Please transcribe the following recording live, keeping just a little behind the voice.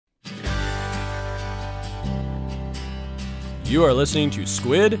You are listening to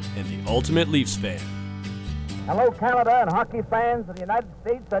Squid and the Ultimate Leafs Fan. Hello, Canada and hockey fans of the United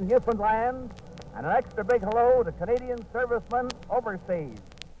States and Newfoundland, and an extra big hello to Canadian servicemen overseas.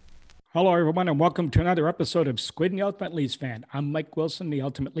 Hello, everyone, and welcome to another episode of Squid and the Ultimate Leafs Fan. I'm Mike Wilson, the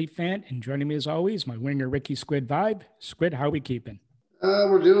Ultimate Leaf Fan, and joining me as always, my winger, Ricky Squid Vibe. Squid, how are we keeping?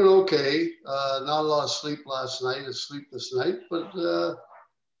 We're doing okay. Not a lot of sleep last night, a sleepless night, but...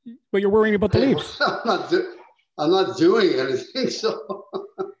 But you're worrying about the Leafs. I'm not doing anything, so...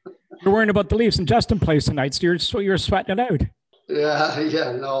 You're worrying about the Leafs, and Justin plays tonight, so you're sweating it out.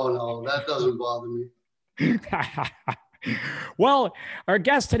 Yeah, no, that doesn't bother me. Well, our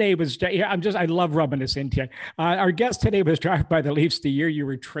guest today was, I love rubbing this into you. Our guest today was drafted by the Leafs the year you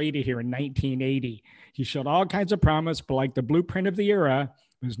were traded here in 1980. He showed all kinds of promise, but like the blueprint of the era,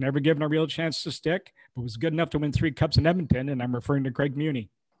 was never given a real chance to stick, but was good enough to win 3 cups in Edmonton, and I'm referring to Craig Muni.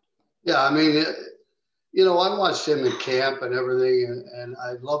 Yeah, I mean, I watched him in camp and everything, and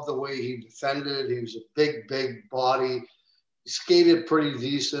I love the way he defended. He was a big body. He skated pretty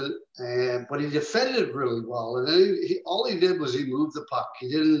decent, but he defended really well. And then all he did was he moved the puck. He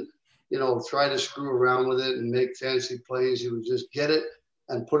didn't, try to screw around with it and make fancy plays. He would just get it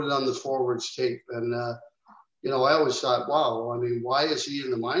and put it on the forwards tape. And, I always thought, wow, I mean, why is he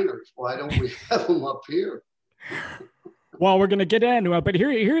in the minors? Why don't we have him up here? Well, we're going to get into it, but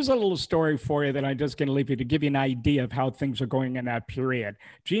here's a little story for you that I'm just going to leave you to give you an idea of how things are going in that period.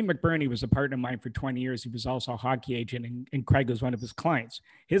 Gene McBurney was a partner of mine for 20 years. He was also a hockey agent, and Craig was one of his clients.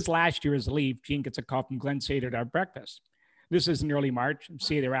 His last year as a Leaf, Gene gets a call from Glenn Sader to have breakfast. This is in early March.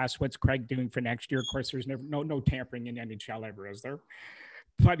 See, they're asked, what's Craig doing for next year? Of course, there's no tampering in NHL ever, is there?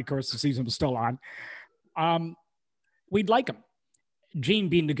 But, of course, the season was still on. We'd like him. Gene,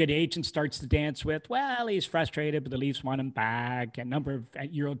 being the good agent, starts to dance with, well, he's frustrated, but the Leafs want him back. A number of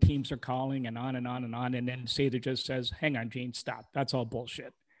Euro teams are calling and on and on and on. And then Sather just says, hang on, Gene, stop. That's all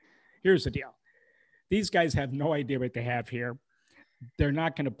bullshit. Here's the deal. These guys have no idea what they have here. They're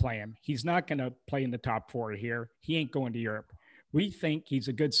not going to play him. He's not going to play in the top 4 here. He ain't going to Europe. We think he's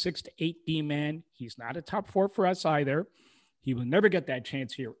a good 6 to 8 D man. He's not a top 4 for us either. He will never get that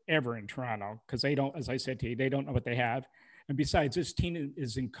chance here ever in Toronto because they don't, as I said to you, they don't know what they have. And besides, this team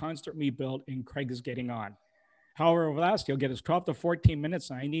is in constant rebuild, and Craig is getting on. However, over last, he'll get his 12 to 14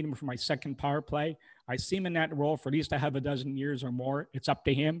 minutes, and I need him for my second power play. I see him in that role for at least a half a dozen years or more. It's up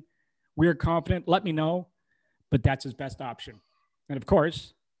to him. We're confident. Let me know. But that's his best option. And, of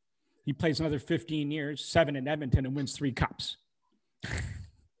course, he plays another 15 years, 7 in Edmonton, and wins 3 cups.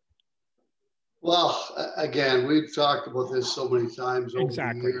 Well, again, we've talked about this so many times over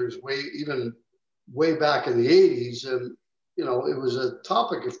the years, way back in the 80s, and it was a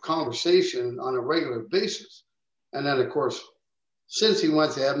topic of conversation on a regular basis. And then, of course, since he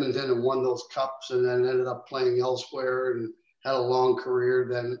went to Edmonton and won those cups and then ended up playing elsewhere and had a long career,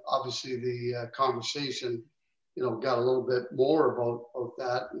 then obviously the conversation, got a little bit more about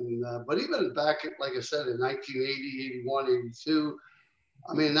that. And but even back, like I said, in 1980, 81, 82,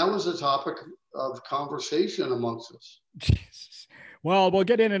 I mean, that was a topic of conversation amongst us. Jesus. Well, we'll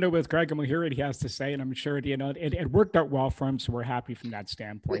get into it with Craig, and we'll hear what he has to say. And I'm sure it worked out well for him, so we're happy from that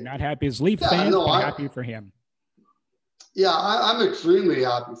standpoint. Not happy as Leaf fans, but happy for him. Yeah, I'm extremely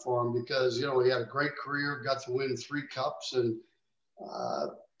happy for him because, he had a great career, got to win 3 cups, and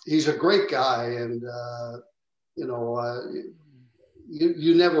he's a great guy. And, you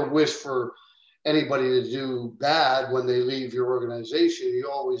never wish for anybody to do bad when they leave your organization. You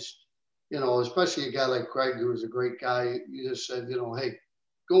always, especially a guy like Craig, who was a great guy, you just said, hey,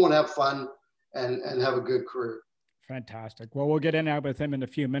 go and have fun and have a good career. Fantastic. Well, we'll get in with him in a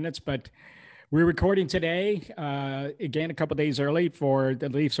few minutes, but we're recording today, again, a couple of days early for the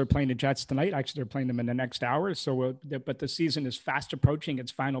Leafs are playing the Jets tonight. Actually, they're playing them in the next hour. But the season is fast approaching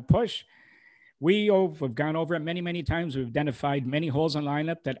its final push. We've gone over it many, many times. We've identified many holes in the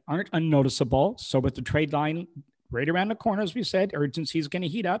lineup that aren't unnoticeable. So with the trade line right around the corner, as we said, urgency is going to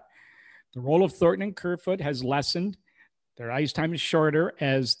heat up. The role of Thornton and Kerfoot has lessened. Their ice time is shorter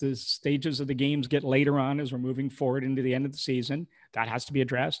as the stages of the games get later on as we're moving forward into the end of the season. That has to be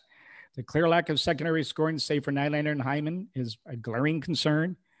addressed. The clear lack of secondary scoring, save for Nylander and Hyman, is a glaring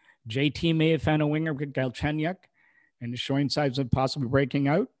concern. JT may have found a winger with Galchenyuk and is showing signs of possibly breaking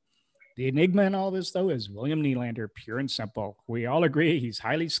out. The enigma in all this, though, is William Nylander, pure and simple. We all agree he's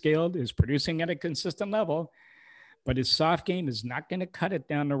highly skilled, is producing at a consistent level, but his soft game is not going to cut it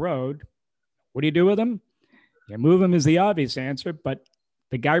down the road. What do you do with him? You move him is the obvious answer, but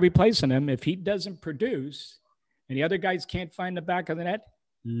the guy replacing him, if he doesn't produce and the other guys can't find the back of the net,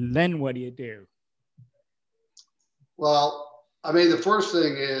 then what do you do? Well, I mean, the first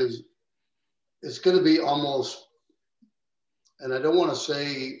thing is it's going to be almost, and I don't want to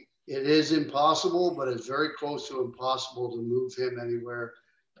say it is impossible, but it's very close to impossible to move him anywhere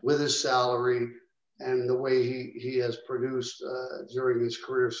with his salary and the way he has produced during his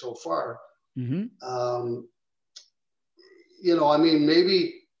career so far. Mm-hmm. You know, I mean,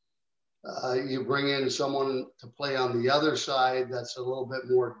 maybe you bring in someone to play on the other side that's a little bit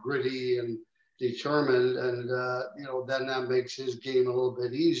more gritty and determined, and you know, then that makes his game a little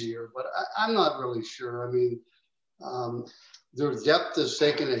bit easier. But I'm not really sure. I mean, their depth has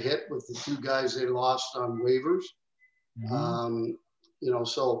taken a hit with the two guys they lost on waivers. Mm-hmm. You know,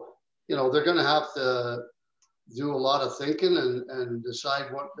 so you know they're going to have to do a lot of thinking and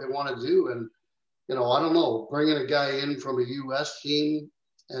decide what they want to do. And you know, I don't know, bringing a guy in from a U.S. team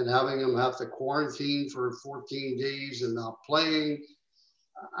and having him have to quarantine for 14 days and not playing,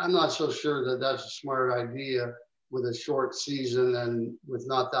 I'm not so sure that that's a smart idea with a short season and with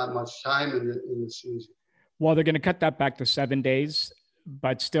not that much time in the season. Well, they're going to cut that back to 7 days,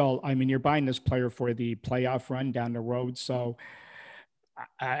 but still, I mean, you're buying this player for the playoff run down the road. So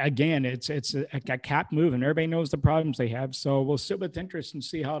again, it's a cap move, and everybody knows the problems they have. So we'll sit with interest and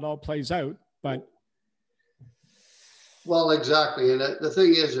see how it all plays out. But well, exactly. And the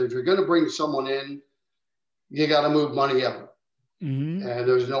thing is, if you're going to bring someone in, you got to move money out. Mm-hmm. And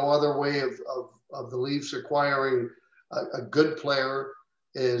there's no other way of the Leafs acquiring a good player.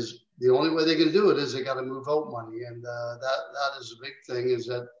 Is the only way they can do it is they got to move out money. And that is a big thing, is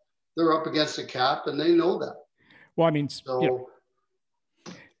that they're up against the cap and they know that. Well, I mean, so,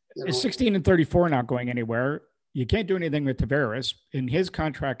 you know, 16 and 34 not going anywhere. You can't do anything with Tavares, and his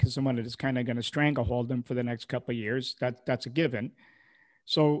contract is the one that is kind of going to stranglehold him for the next couple of years. That's a given.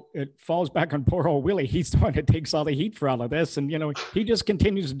 So it falls back on poor old Willie. He's the one that takes all the heat for all of this. And, you know, he just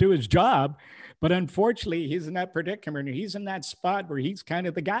continues to do his job. But unfortunately, he's in that predicament. He's in that spot where he's kind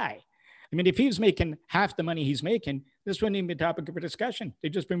of the guy. I mean, if he was making half the money he's making, this wouldn't even be a topic of discussion.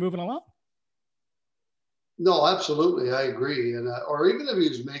 They'd just be moving along. No, absolutely. I agree. And or even if he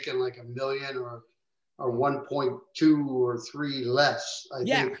was making like $1 million or 1.2 or 3 less, I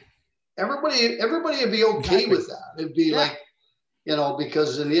think everybody would be okay with that. It'd be like, you know,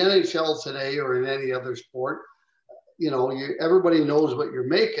 because in the NHL today or in any other sport, you know, everybody knows what you're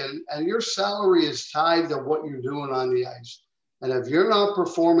making, and your salary is tied to what you're doing on the ice. And if you're not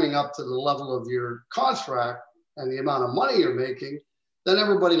performing up to the level of your contract and the amount of money you're making, then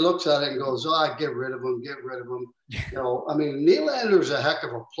everybody looks at it and goes, "Oh, get rid of him, get rid of him." You know, I mean, Nylander's a heck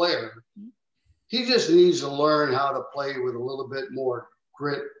of a player. He just needs to learn how to play with a little bit more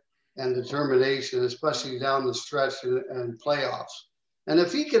grit and determination, especially down the stretch and playoffs. And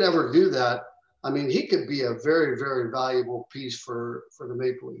if he could ever do that, I mean, he could be a very, very valuable piece for the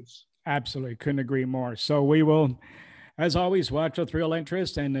Maple Leafs. Absolutely. Couldn't agree more. So we will, as always, watch with real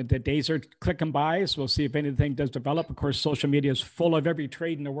interest, and the days are clicking by. So we'll see if anything does develop. Of course, social media is full of every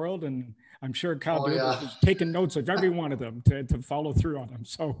trade in the world, and I'm sure Kyle Dubas is taking notes of every one of them to follow through on them.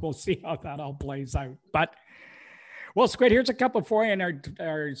 So we'll see how that all plays out. But, well, Squid, here's a couple for you in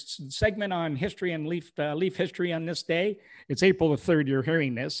our segment on history and Leaf history on this day. It's April the 3rd you're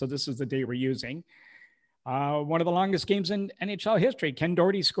hearing this, so this is the day we're using. One of the longest games in NHL history. Ken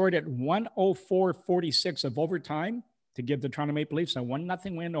Doherty scored at 1:04:46 of overtime to give the Toronto Maple Leafs a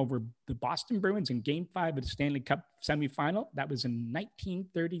 1-0 win over the Boston Bruins in Game 5 of the Stanley Cup semifinal. That was in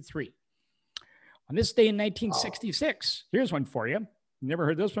 1933. On this day in 1966, here's one for you. Never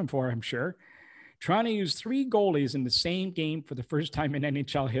heard this one before, I'm sure. Toronto used 3 goalies in the same game for the first time in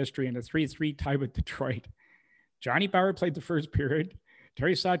NHL history in a 3-3 tie with Detroit. Johnny Bower played the first period.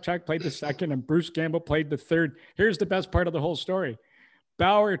 Terry Sawchuk played the second, and Bruce Campbell played the third. Here's the best part of the whole story.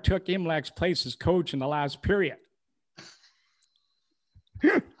 Bower took Imlach's place as coach in the last period.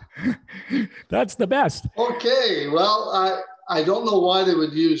 That's the best. Okay, well, I don't know why they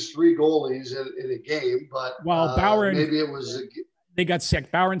would use 3 goalies in a game, but Bower maybe it was they got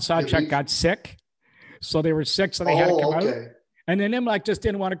sick. Bower and Sawchuk got sick, so they were sick, so they had to come out. And then Imlach just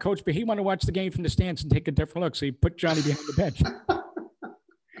didn't want to coach, but he wanted to watch the game from the stands and take a different look, so he put Johnny behind the bench.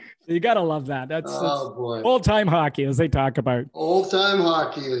 So you got to love that. That's old-time hockey, as they talk about. Old-time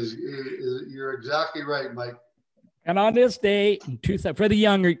hockey is you're exactly right, Mike. And on this day, for the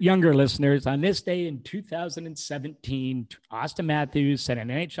younger listeners, on this day in 2017, Austin Matthews set an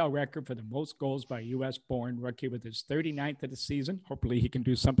NHL record for the most goals by a U.S.-born rookie with his 39th of the season. Hopefully he can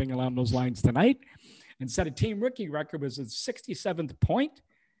do something along those lines tonight. And set a team rookie record was his 67th point,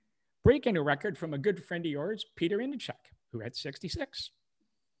 breaking a record from a good friend of yours, Peter Inachuk, who had 66.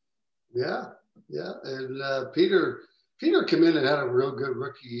 Yeah. And Peter came in and had a real good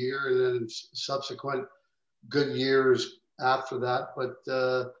rookie year, and then subsequent good years after that. But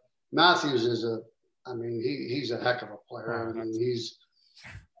Matthews is he's a heck of a player. I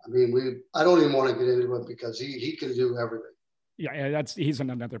don't even want to get into it because he can do everything. Yeah, he's on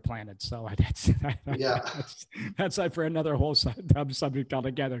another planet. So that's for another whole subject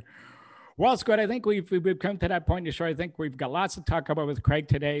altogether. Well, Squid, I think we've come to that point in the show. I think we've got lots to talk about with Craig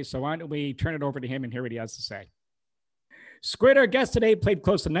today. So why don't we turn it over to him and hear what he has to say. Squid, our guest today, played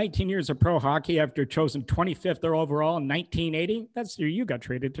close to 19 years of pro hockey after chosen 25th overall in 1980. That's the year you got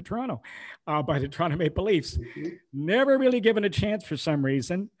traded to Toronto by the Toronto Maple Leafs. Mm-hmm. Never really given a chance for some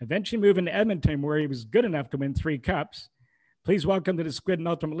reason. Eventually moving to Edmonton, where he was good enough to win 3 cups. Please welcome to the Squid and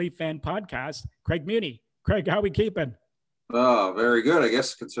Ultimate Leaf Fan podcast, Craig Muni. Craig, how we keeping? Oh, very good, I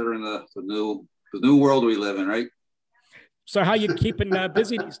guess, considering the new world we live in, right? So how you keeping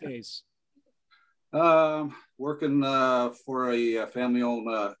busy these days? Working for a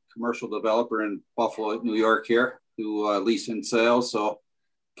family-owned commercial developer in Buffalo, New York here, who lease and sales, so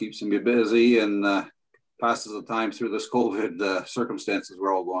keeps me busy and passes the time through this COVID circumstances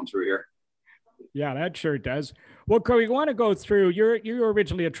we're all going through here. Yeah, that sure does. Well, Craig, we want to go through, you're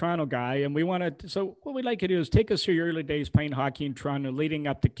originally a Toronto guy, and so what we'd like to do is take us through your early days playing hockey in Toronto, leading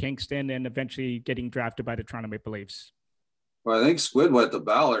up to Kingston, and eventually getting drafted by the Toronto Maple Leafs. Well, I think Squid went to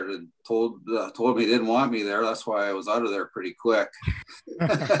Ballard and told me he didn't want me there. That's why I was out of there pretty quick.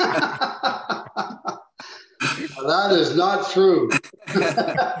 That is not true.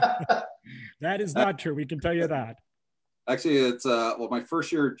 That is not true. We can tell you that. Actually, it's my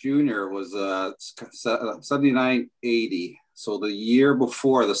first year junior was 79-80. So the year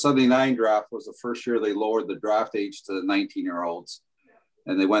before, the 79 draft was the first year they lowered the draft age to 19-year-olds,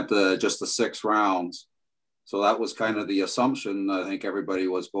 and they went to just the 6 rounds. So that was kind of the assumption I think everybody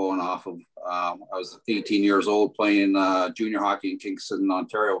was going off of. I was 18 years old playing junior hockey in Kingston,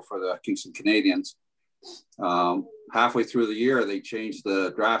 Ontario for the Kingston Canadians. Halfway through the year, they changed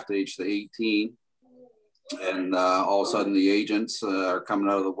the draft age to 18. And all of a sudden the agents are coming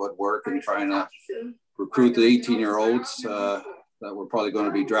out of the woodwork and trying to recruit the 18-year-olds that were probably going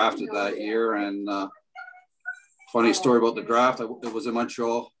to be drafted that year. And funny story about the draft, it was in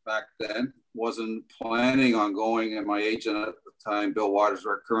Montreal back then. Wasn't planning on going, and my agent at the time, Bill Waters,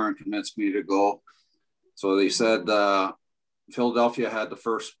 our current, convinced me to go. So they said Philadelphia had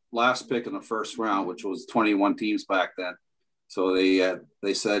the last pick in the first round, which was 21 teams back then. So they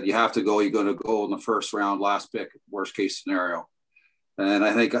said, you have to go. You're going to go in the first round, last pick, worst case scenario. And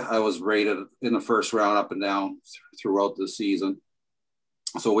I think I was rated in the first round up and down throughout the season.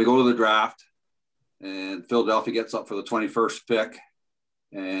 So we go to the draft, and Philadelphia gets up for the 21st pick.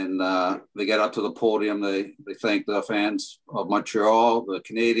 And they get up to the podium. They thank the fans of Montreal, the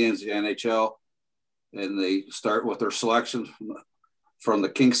Canadians, the NHL, and they start with their selection from the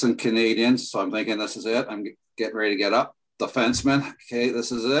Kingston Canadians. So I'm thinking, this is it. I'm getting ready to get up. Defenseman. Okay,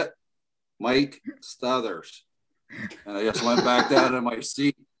 this is it. Mike Stothers. And I just went back down in my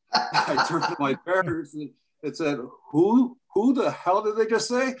seat. I turned to my parents and it said, who the hell did they just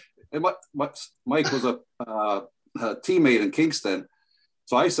say? And Mike was a teammate in Kingston.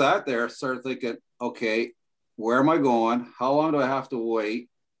 So I sat there, started thinking, okay, where am I going? How long do I have to wait?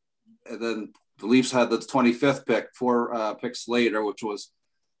 And then the Leafs had the 25th pick, 4 picks later, which was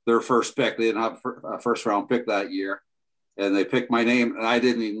their first pick. They didn't have a first round pick that year. And they picked my name, and I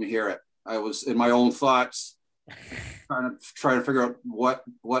didn't even hear it. I was in my own thoughts, trying to figure out what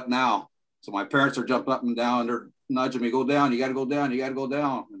now. So my parents are jumping up and down. They're nudging me, go down. You got to go down. You got to go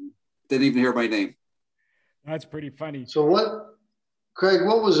down. And didn't even hear my name. That's pretty funny. So Craig,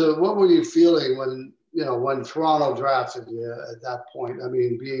 what were you feeling when Toronto drafted you at that point? I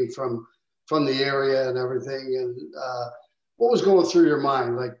mean, being from the area and everything, and what was going through your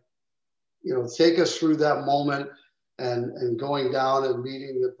mind? Like, take us through that moment and going down and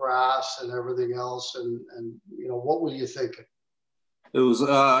meeting the brass and everything else, and what were you thinking? It was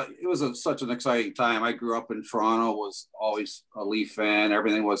such an exciting time. I grew up in Toronto, was always a Leaf fan.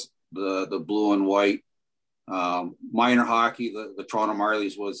 Everything was the blue and white. Minor hockey, the Toronto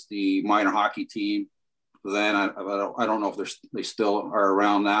Marlies was the minor hockey team. Then I don't know if they still are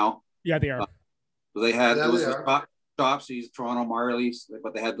around now. Yeah, they are. They had the Topsies, Toronto Marlies,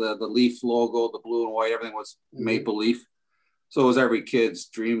 but they had the Leaf logo, the blue and white. Everything was Maple Leaf. So it was every kid's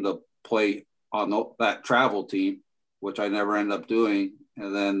dream to play on that travel team, which I never ended up doing.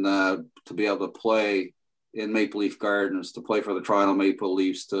 And then to be able to play in Maple Leaf Gardens, to play for the Toronto Maple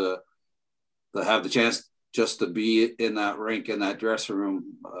Leafs, to have the chance just to be in that rink, in that dressing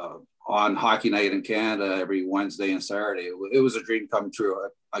room on hockey night in Canada every Wednesday and Saturday. It was a dream come true.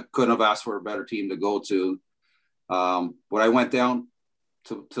 I couldn't have asked for a better team to go to. When I went down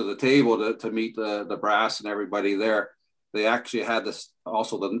to the table to meet the brass and everybody there, they actually had this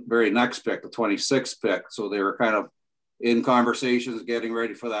also the very next pick, the 26th pick. So they were kind of in conversations getting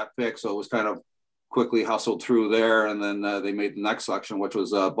ready for that pick. So it was kind of quickly hustled through there. And then they made the next selection, which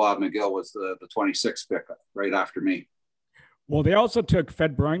was Bob McGill was the 26th pick right after me. Well, they also took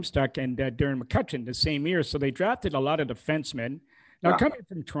Fred Broimstuck and Darren McCutcheon the same year. So they drafted a lot of defensemen. Now, coming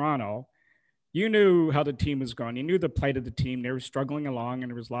from Toronto, you knew how the team was going. You knew the plight of the team. They were struggling along,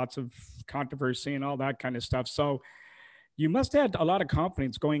 and there was lots of controversy and all that kind of stuff. So you must have had a lot of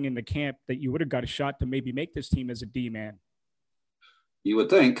confidence going into camp that you would have got a shot to maybe make this team as a D-man. You would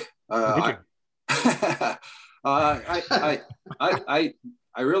think. I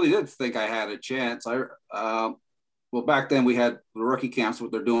really did think I had a chance. Well, back then we had the rookie camps,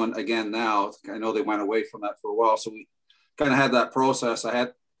 what they're doing again now. I know they went away from that for a while. So we kind of had that process.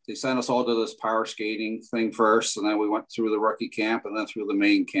 They sent us all to this power skating thing first, and then we went through the rookie camp and then through the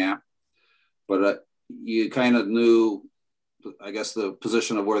main camp. But you kind of knew, I guess, the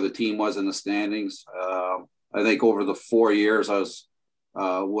position of where the team was in the standings. I think over the 4 years I was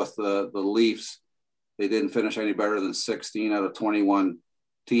with the Leafs, they didn't finish any better than 16 out of 21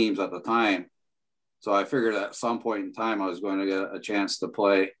 teams at the time. So I figured at some point in time I was going to get a chance to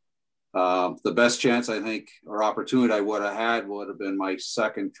play. The best chance, I think, or opportunity I would have had would have been my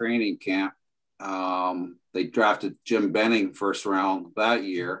second training camp. They drafted Jim Benning first round that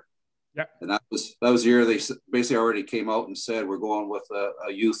year. Yeah. And that was the year they basically already came out and said, we're going with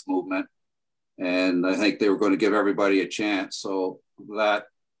a youth movement. And I think they were going to give everybody a chance. So that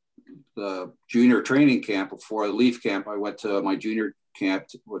the junior training camp before the Leaf camp, I went to my junior camp,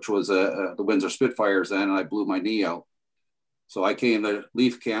 which was the Windsor Spitfires then, and I blew my knee out. So I came to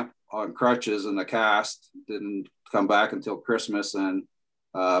Leaf camp on crutches in the cast, didn't come back until Christmas, and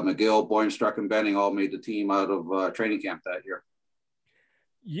McGill, Boimstruck, and Benning all made the team out of training camp that year.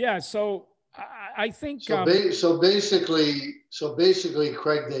 Yeah, so I think so basically,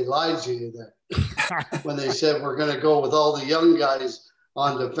 Craig, they lied to you then when they said we're going to go with all the young guys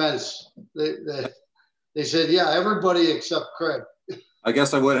on defense. They said, yeah, everybody except Craig. I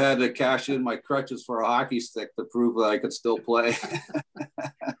guess I would have had to cash in my crutches for a hockey stick to prove that I could still play.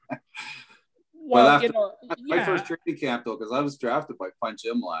 Well, after my first training camp, though, because I was drafted by Punch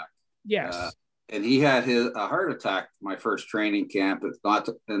Imlach. Yes. And he had a heart attack my first training camp,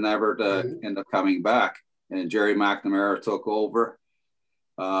 never to end up coming back. And Jerry McNamara took over.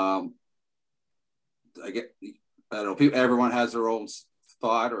 I don't know, everyone has their own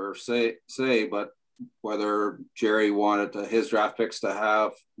thought or say, but whether Jerry wanted his draft picks to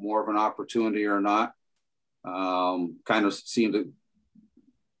have more of an opportunity or not, kind of seemed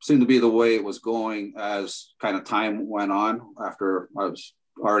to be the way it was going as kind of time went on after I was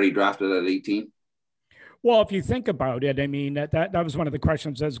already drafted at 18. Well, if you think about it, I mean, that was one of the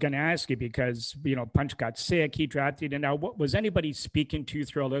questions I was going to ask you because, Punch got sick, he drafted. And now what was anybody speaking to you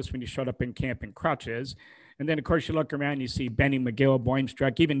through all this when you showed up in camp in crutches? And then, of course, you look around, you see Benny, McGill,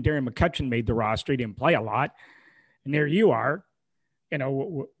 Boimstruck, even Darren McCutcheon made the roster. He didn't play a lot. And there you are.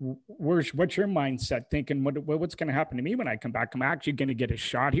 What's your mindset thinking, what's going to happen to me when I come back? I'm actually going to get a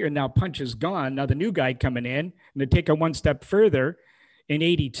shot here. Now Punch is gone. Now the new guy coming in, and to take it one step further in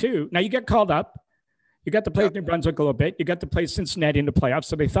 82. Now you get called up. You got to play with New Brunswick a little bit. You got to play Cincinnati in the playoffs.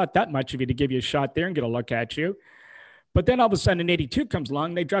 So they thought that much of you to give you a shot there and get a look at you. But then all of a sudden in 82 comes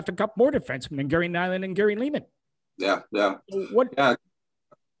along, they draft a couple more defensemen and Gary Nyland and Gary Lehman. Yeah. What? Yeah.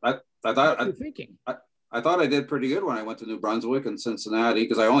 I thought you thinking? I thought I did pretty good when I went to New Brunswick and Cincinnati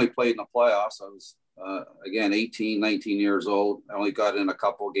because I only played in the playoffs. I was, again, 18, 19 years old. I only got in a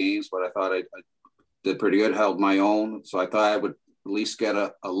couple of games, but I thought I did pretty good, held my own. So I thought I would at least get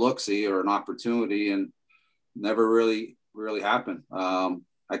a look-see or an opportunity, and never really happened.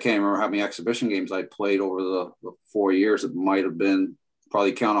 I can't remember how many exhibition games I played over the 4 years. It might have been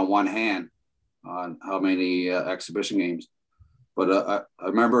probably count on one hand on how many exhibition games. But I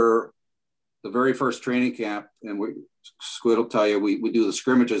remember the very first training camp, and Squid will tell you, we do the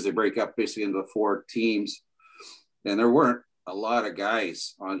scrimmages. They break up basically into 4 teams, and there weren't a lot of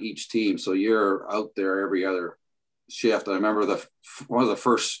guys on each team. So you're out there every other shift. I remember one of the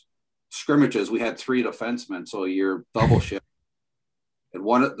first scrimmages, we had 3 defensemen, so you're double shift. And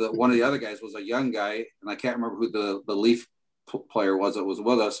one of the other guys was a young guy, and I can't remember who the Leaf player was that was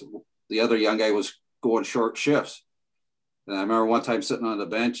with us. The other young guy was going short shifts. And I remember one time sitting on the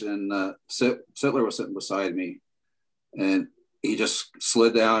bench, and Sittler was sitting beside me, and he just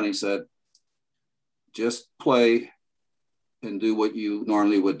slid down and he said, just play and do what you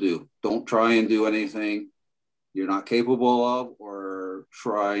normally would do. Don't try and do anything you're not capable of, or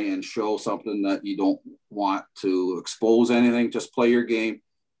try and show something that you don't want to expose anything. Just play your game,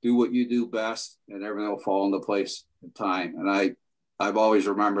 do what you do best, and everything will fall into place. time. And I've always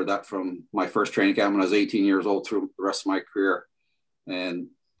remembered that from my first training camp when I was 18 years old through the rest of my career, and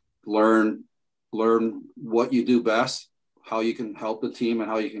learn what you do best, how you can help the team, and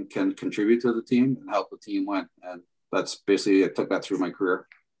how you can contribute to the team and help the team win. And that's basically, I took that through my career.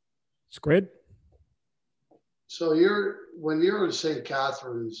 Squid? So when you're in St.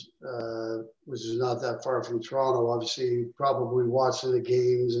 Catharines, which is not that far from Toronto, obviously probably watching the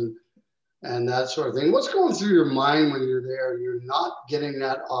games and that sort of thing. What's going through your mind when you're there and you're not getting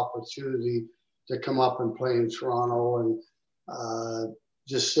that opportunity to come up and play in Toronto, and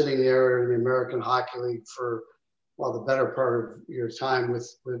just sitting there in the American Hockey League for, well, the better part of your time with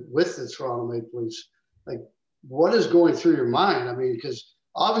the Toronto Maple Leafs? Like, what is going through your mind? I mean, because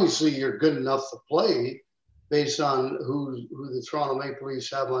obviously you're good enough to play based on who the Toronto Maple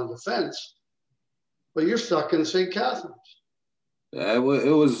Leafs have on defense, but you're stuck in St. Catharines. Yeah, it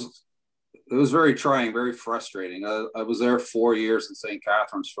was very trying, very frustrating. I was there 4 years in St.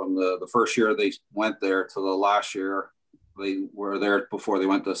 Catharines, from the first year they went there to the last year they were there before they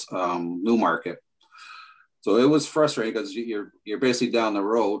went to Newmarket. So it was frustrating because you're basically down the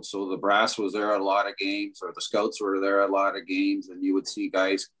road. So the brass was there at a lot of games, or the scouts were there at a lot of games, and you would see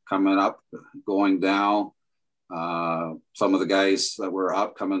guys coming up, going down. Some of the guys that were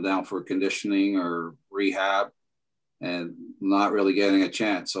up coming down for conditioning or rehab, and not really getting a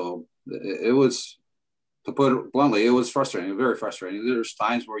chance. So it was, to put it bluntly, it was frustrating, very frustrating. There's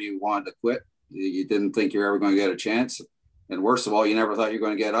times where you wanted to quit. You didn't think you're ever going to get a chance. And worst of all, you never thought you're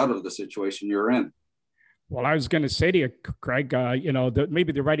going to get out of the situation you're in. Well, I was going to say to you, Craig,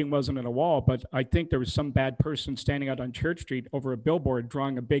 maybe the writing wasn't on the wall, but I think there was some bad person standing out on Church Street over a billboard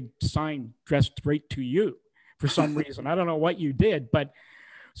drawing a big sign dressed right to you for some reason. I don't know what you did, but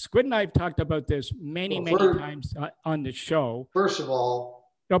Squid and I have talked about this many times on the show. First of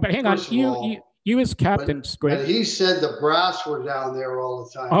all. No, but hang on. You as captain, Squid. But he said the brass were down there all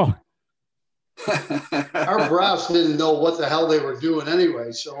the time. Oh. Our brass didn't know what the hell they were doing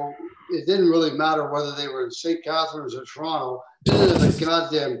anyway, so it didn't really matter whether they were in St. Catharines or Toronto. They didn't have a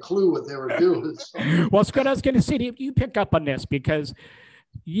goddamn clue what they were doing. So. Well, Scott, I was going to say, you pick up on this because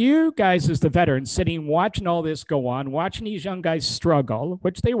you guys, as the veterans, sitting watching all this go on, watching these young guys struggle,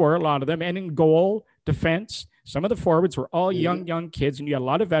 which they were, a lot of them, and in goal, defense, some of the forwards were all young kids, and you had a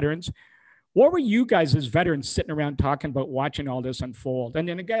lot of veterans. What were you guys as veterans sitting around talking about, watching all this unfold? And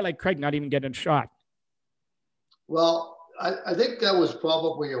then a guy like Craig not even getting a shot. Well, I think that was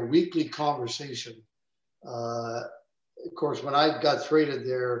probably a weekly conversation. Of course, when I got traded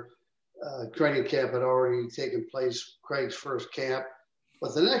there, training camp had already taken place, Craig's first camp.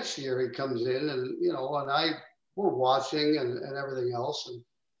 But the next year he comes in and, we're watching and everything else. And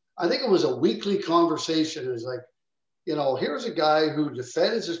I think it was a weekly conversation. It was like, here's a guy who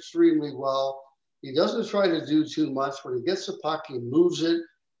defends extremely well. He doesn't try to do too much. When he gets the puck, he moves it,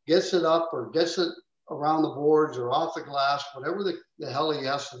 gets it up or gets it around the boards or off the glass, whatever the hell he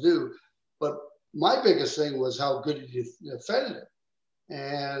has to do. But my biggest thing was how good he defended it.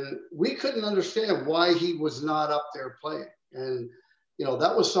 And we couldn't understand why he was not up there playing. And,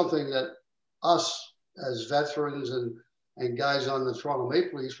 that was something that us as veterans and guys on the Toronto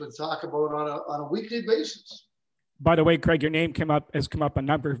Maple Leafs would talk about on a weekly basis. By the way, Craig, your name has come up a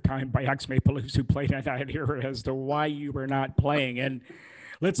number of times by ex-Maple Leafs who played at that era as to why you were not playing. And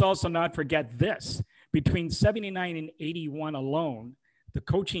let's also not forget this. Between 79 and 81 alone, the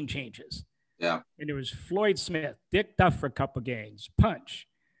coaching changes. Yeah. And it was Floyd Smith, Dick Duff for a couple games, Punch,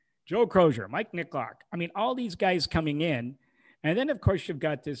 Joe Crozier, Mike Nicklock. I mean, all these guys coming in. And then, of course, you've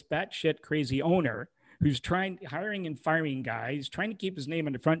got this batshit crazy owner who's hiring and firing guys, trying to keep his name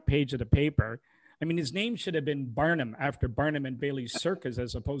on the front page of the paper. I mean, his name should have been Barnum after Barnum and Bailey's Circus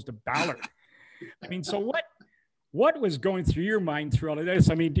as opposed to Ballard. I mean, so what was going through your mind through all of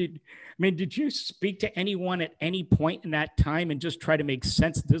this? I mean, did you speak to anyone at any point in that time and just try to make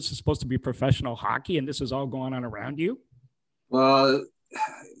sense that this is supposed to be professional hockey and this is all going on around you? Well,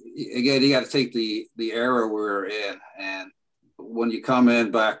 again, you got to take the era we're in, and when you come in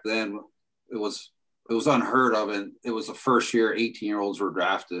back then, it was unheard of, and it was the first year 18-year-olds were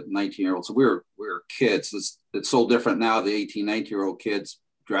drafted, 19-year-olds. So we were kids. It's so different now. The 18, 19-year-old kids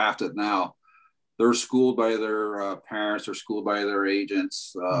drafted now. They're schooled by their parents. They're schooled by their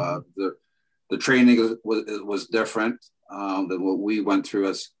agents. The training was different than what we went through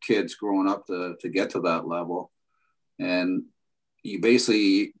as kids growing up to get to that level. And you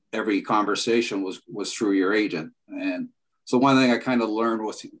basically, every conversation was through your agent. And so one thing I kind of learned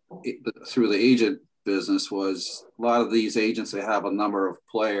through the agent business was a lot of these agents, they have a number of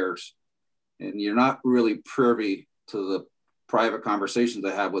players, and you're not really privy to the private conversations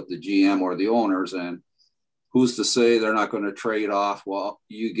they have with the GM or the owners. And who's to say they're not going to trade off? Well,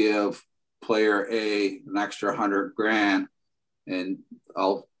 you give player A an extra $100,000, and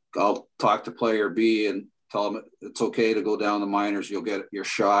I'll talk to player B and tell them it's okay to go down the minors. You'll get your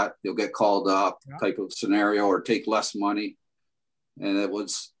shot. You'll get called up, type of scenario, or take less money. And it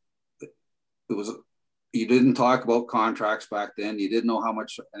was, you didn't talk about contracts back then. You didn't know how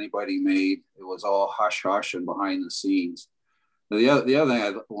much anybody made. It was all hush hush and behind the scenes. The other thing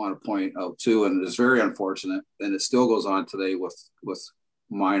I want to point out too, and it's very unfortunate, and it still goes on today with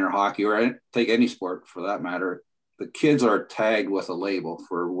minor hockey, or take any sport for that matter, the kids are tagged with a label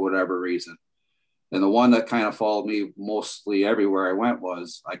for whatever reason. And the one that kind of followed me mostly everywhere I went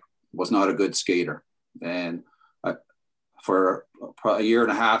was I was not a good skater. And for a year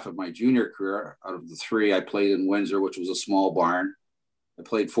and a half of my junior career, out of the 3, I played in Windsor, which was a small barn. I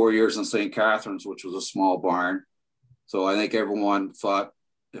played 4 years in St. Catharines, which was a small barn. So I think everyone thought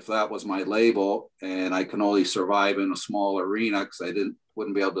if that was my label and I can only survive in a small arena because I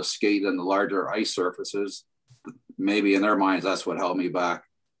wouldn't be able to skate in the larger ice surfaces, maybe in their minds, that's what held me back.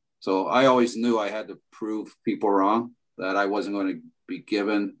 So I always knew I had to prove people wrong, that I wasn't going to be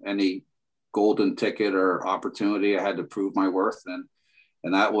given any golden ticket or opportunity. I had to prove my worth.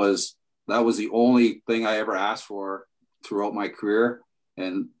 And that was the only thing I ever asked for throughout my career.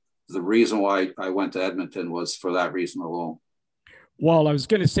 And the reason why I went to Edmonton was for that reason alone. Well, I was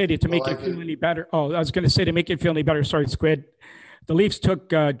going to say to make you feel any better. Oh, I was going to say to make you feel any better. Sorry, Squid. The Leafs took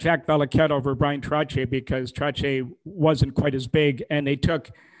Jack Valiquette over Brian Trottier because Trottier wasn't quite as big, and they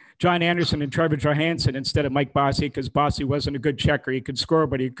took John Anderson and Trevor Johansson instead of Mike Bossy because Bossy wasn't a good checker. He could score,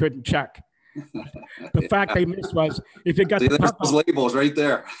 but he couldn't check. The fact they missed was if you got the puck, those labels right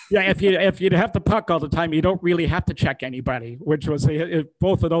there. Yeah, if you'd have the puck all the time, you don't really have to check anybody, which was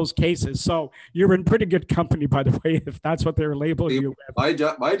both of those cases. So you're in pretty good company, by the way, if that's what they were labeling you with. My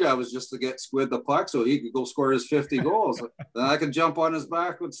job was just to get Squid the puck so he could go score his 50 goals. Then I could jump on his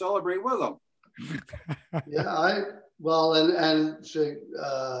back and celebrate with him. Yeah, and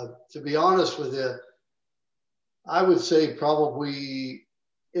to be honest with you, I would say probably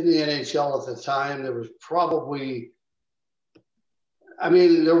in the NHL at the time, there was probably, I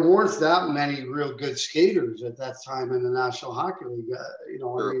mean, there weren't that many real good skaters at that time in the National Hockey League.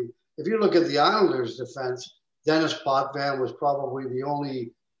 Sure. I mean, if you look at the Islanders' defense, Dennis Potvin was probably the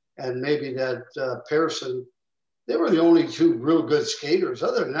only, and maybe that Pearson, they were the only 2 real good skaters.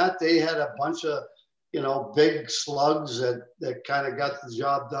 Other than that, they had a bunch of, big slugs that kind of got the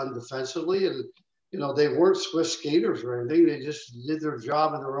job done defensively. And they weren't Swiss skaters or anything. They just did their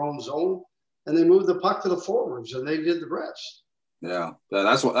job in their own zone, and they moved the puck to the forwards, and they did the rest. Yeah,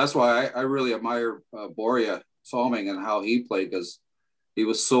 that's why I really admire Borje Salming and how he played, because he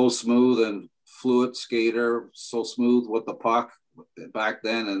was so smooth and fluid skater, so smooth with the puck back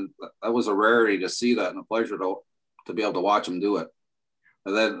then, and that was a rarity to see that, and a pleasure to be able to watch him do it.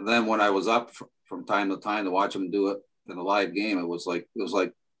 And then when I was up from time to time to watch him do it in a live game, it was like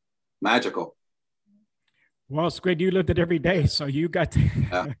magical. Well, Squid, you lived it every day, so you got to.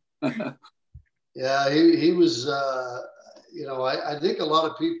 Yeah, yeah, he was, I think a lot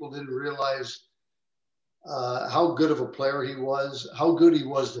of people didn't realize how good of a player he was, how good he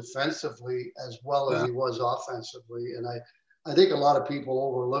was defensively as well as he was offensively. And I think a lot of people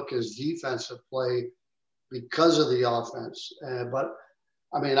overlook his defensive play because of the offense. But,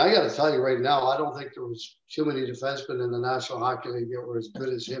 I mean, I got to tell you right now, I don't think there was too many defensemen in the National Hockey League that were as good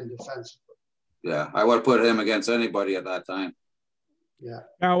as him defensively. Yeah, I would have put him against anybody at that time. Yeah.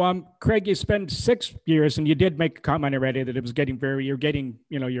 Now, Craig, you spent 6 years, and you did make a comment already that it was you're getting,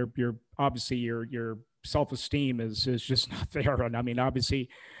 your obviously your self-esteem is just not there. And I mean, obviously,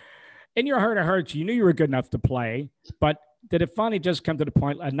 in your heart of hearts, you knew you were good enough to play, but did it finally just come to the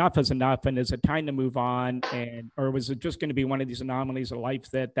point enough is enough, and is it time to move on, or was it just going to be one of these anomalies of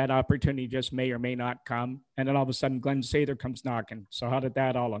life that opportunity just may or may not come, and then all of a sudden Glenn Sather comes knocking? So how did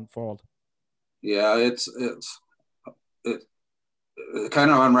that all unfold? Yeah, it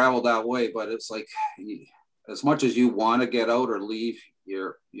kind of unraveled that way, but it's like as much as you want to get out or leave,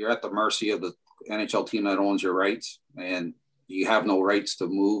 you're at the mercy of the NHL team that owns your rights, and you have no rights to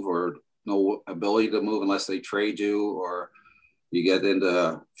move or no ability to move unless they trade you or you get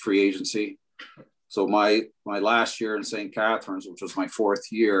into free agency. So my last year in St. Catharines, which was my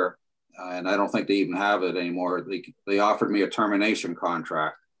 4th year, and I don't think they even have it anymore, they offered me a termination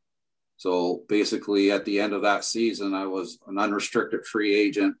contract. So basically at the end of that season, I was an unrestricted free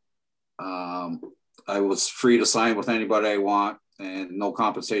agent. I was free to sign with anybody I want and no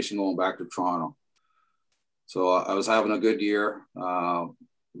compensation going back to Toronto. So I was having a good year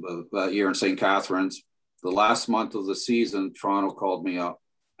that year in St. Catharines. The last month of the season, Toronto called me up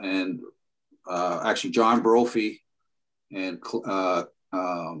and actually John Brophy and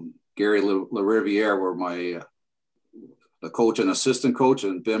Gary LaRiviere were the coach and assistant coach,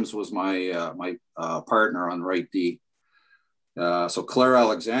 and Bims was my partner on right D. So Claire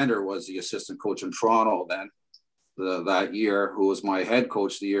Alexander was the assistant coach in Toronto then that year, who was my head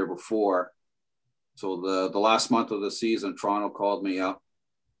coach the year before. So the last month of the season, Toronto called me up,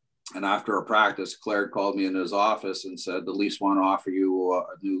 and after a practice, Claire called me in his office and said, the Leafs want to offer you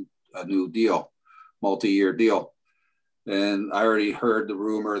a new deal, multi-year deal. And I already heard the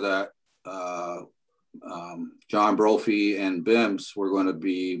rumor that John Brophy and Bims were going to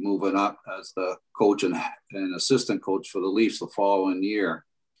be moving up as the coach and assistant coach for the Leafs the following year.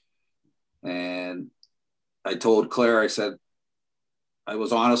 And I told Claire, I said, I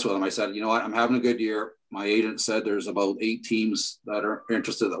was honest with him. I said, you know what, I'm having a good year. My agent said there's about 8 teams that are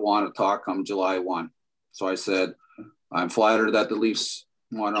interested that want to talk come July 1. So I said, I'm flattered that the Leafs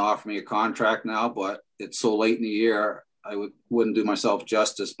want to offer me a contract now, but it's so late in the year, I wouldn't do myself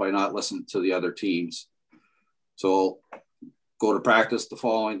justice by not listening to the other teams. So go to practice the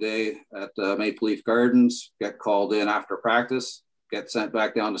following day at Maple Leaf Gardens, get called in after practice, get sent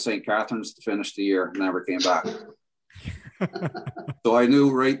back down to St. Catharines to finish the year, never came back. So I knew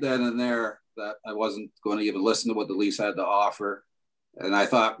right then and there that I wasn't going to even listen to what the Leafs had to offer. And I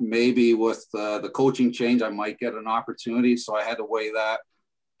thought maybe with the coaching change, I might get an opportunity. So I had to weigh that.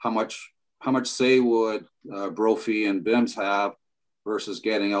 How much say would Brophy and Bims have versus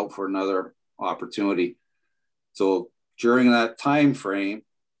getting out for another opportunity? So during that time frame,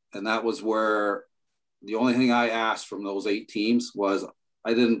 and that was where the only thing I asked from those 8 teams was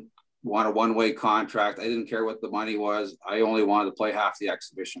I didn't want a one-way contract. I didn't care what the money was. I only wanted to play half the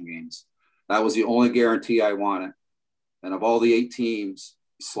exhibition games. That was the only guarantee I wanted. And of all the 8 teams,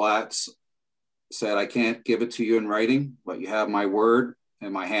 Slats said, I can't give it to you in writing, but you have my word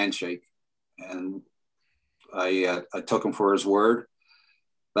and my handshake. And I took him for his word.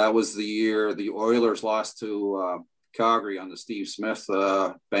 That was the year the Oilers lost to Calgary on the Steve Smith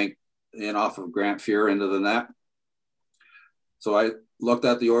bank in off of Grant Fuhr into the net. So I looked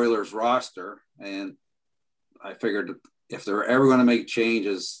at the Oilers roster and I figured if they're ever going to make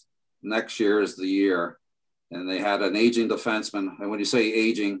changes, next year is the year. And they had an aging defenseman. And when you say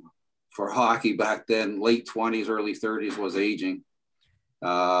aging for hockey back then, late 20s, early 30s was aging.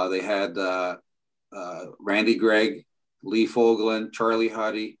 They had Randy Gregg, Lee Fogolin, Charlie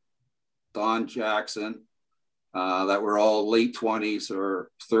Huddy, Don Jackson, that were all late 20s or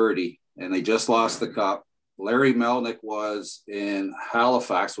 30, and they just lost the cup. Larry Melnick was in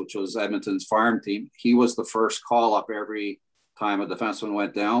Halifax, which was Edmonton's farm team. He was the first call up every time a defenseman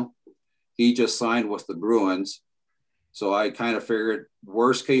went down. He just signed with the Bruins. So I kind of figured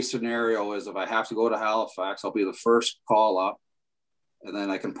worst case scenario is if I have to go to Halifax, I'll be the first call up. And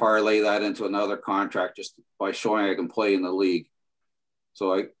then I can parlay that into another contract just by showing I can play in the league.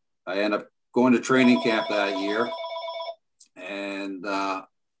 So I end up going to training camp that year. And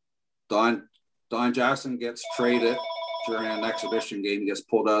Don Jackson gets traded during an exhibition game, gets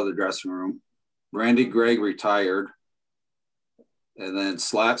pulled out of the dressing room. Randy Gregg retired. And then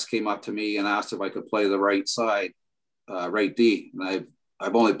Slats came up to me and asked if I could play the right side, right D. And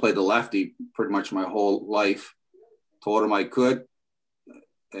I've only played the lefty pretty much my whole life. Told him I could.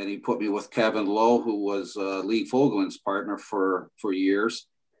 And he put me with Kevin Lowe, who was Lee Fogolin's partner for years.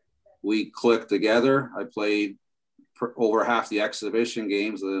 We clicked together. I played over half the exhibition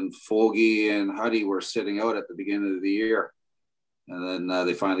games. And then Fogie and Huddy were sitting out at the beginning of the year. And then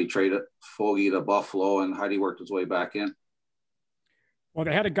they finally traded Fogie to Buffalo, and Huddy worked his way back in. Well,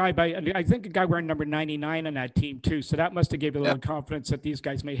 they had a guy I think a guy wearing number 99 on that team too. So that must have gave you a little confidence that these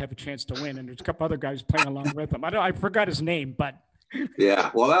guys may have a chance to win. And there's a couple other guys playing along with them. I forgot his name, but.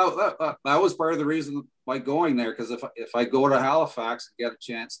 Yeah, well, that was part of the reason by going there, because if I go to Halifax and get a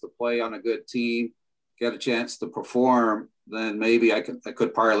chance to play on a good team, get a chance to perform, then maybe I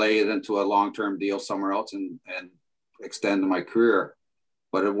could parlay it into a long-term deal somewhere else and extend my career.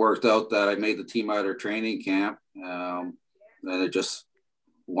 But it worked out that I made the team out of training camp, and it just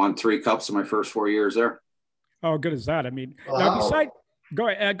won 3 cups in my first 4 years there. Oh, good as that. I mean, wow. Now go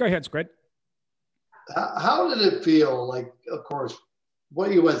ahead, Squid. How did it feel? Like, of course,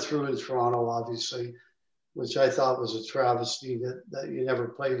 what you went through in Toronto, obviously, which I thought was a travesty that you never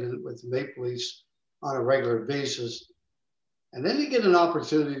played with the Maple Leafs on a regular basis. And then you get an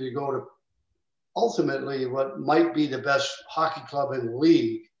opportunity to go to ultimately what might be the best hockey club in the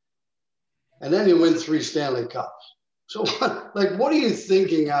league. And then you win 3 Stanley Cups. So what are you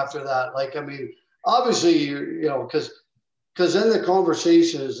thinking after that? Like, I mean, obviously, you know, because then the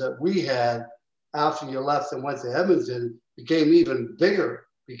conversations that we had after you left and went to Edmonton became even bigger,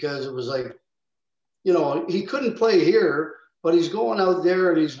 because it was like, you know, he couldn't play here, but he's going out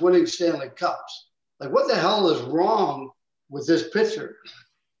there and he's winning Stanley Cups. Like, what the hell is wrong with this pitcher?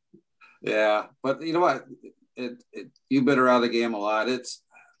 Yeah, but you know what? You've been around the game a lot.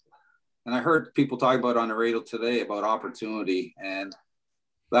 And I heard people talk about on the radio today about opportunity, and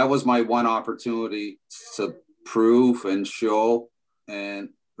that was my one opportunity to prove and show. And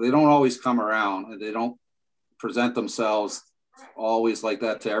they don't always come around, and they don't present themselves always like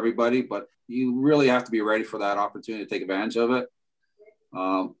that to everybody, but you really have to be ready for that opportunity to take advantage of it.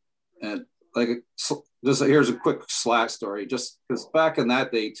 And like, just here's a quick Slat story, just because back in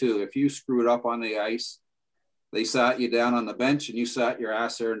that day too, if you screwed up on the ice, they sat you down on the bench and you sat your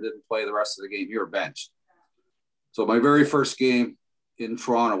ass there and didn't play the rest of the game. You were benched. So my very first game in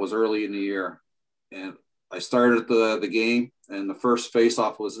Toronto was early in the year, and I started the game, and the first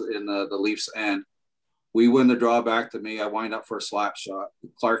faceoff was in the Leafs end. We win the draw back to me. I wind up for a slap shot.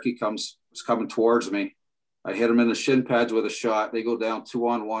 Clarkie was coming towards me. I hit him in the shin pads with a shot. They go down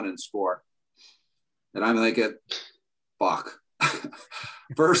 2-on-1 and score. And I'm thinking, fuck.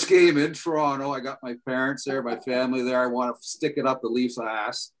 First game in Toronto. I got my parents there, my family there. I want to stick it up the Leafs'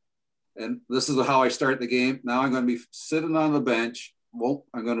 ass. And this is how I start the game. Now I'm going to be sitting on the bench.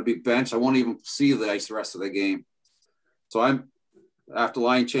 I'm going to be benched. I won't even see the ice the rest of the game. So after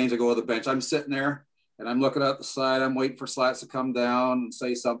line change, I go to the bench. I'm sitting there. And I'm looking at the side. I'm waiting for Slats to come down and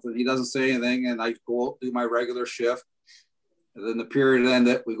say something. He doesn't say anything, and I go do my regular shift. And then the period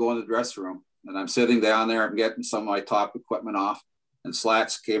ended. We go in the dressing room, and I'm sitting down there. I'm getting some of my top equipment off, and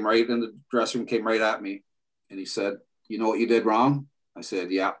Slats came right in the dressing room, came right at me, and he said, "You know what you did wrong?" I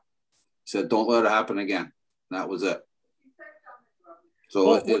said, "Yeah." He said, "Don't let it happen again." And that was it.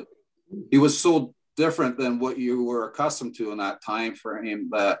 So he was so different than what you were accustomed to in that time frame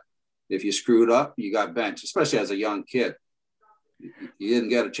that if you screwed up, you got benched, especially as a young kid. You didn't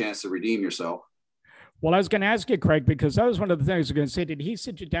get a chance to redeem yourself. Well, I was going to ask you, Craig, because that was one of the things I was going to say. Did he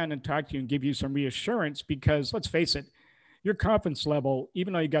sit you down and talk to you and give you some reassurance? Because let's face it, your confidence level,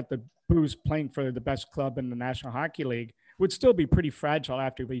 even though you got the boost playing for the best club in the National Hockey League, would still be pretty fragile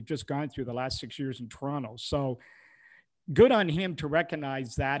after we've just gone through the last 6 years in Toronto. So good on him to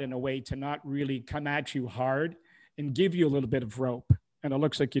recognize that in a way, to not really come at you hard and give you a little bit of rope. And it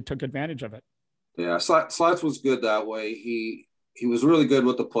looks like you took advantage of it. Yeah, Slats was good that way. He was really good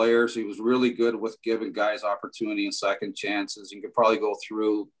with the players. He was really good with giving guys opportunity and second chances. You could probably go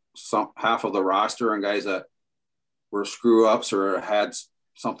through half of the roster and guys that were screw-ups or had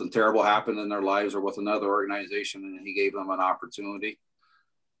something terrible happen in their lives or with another organization, and he gave them an opportunity.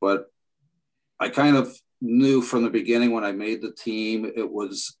 But I kind of knew from the beginning when I made the team, it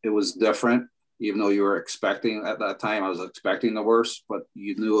was different. Even though you were expecting at that time, I was expecting the worst, but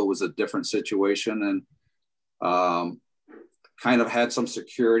you knew it was a different situation, and kind of had some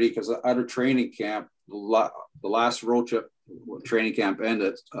security because out of training camp, the last road trip, when training camp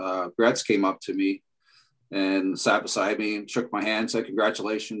ended, Gretz came up to me and sat beside me and shook my hand, said,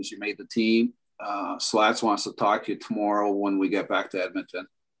 "Congratulations, you made the team. Slats wants to talk to you tomorrow when we get back to Edmonton."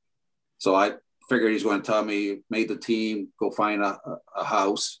 So I figured he's going to tell me, made the team, go find a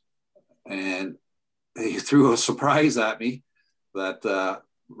house. And he threw a surprise at me that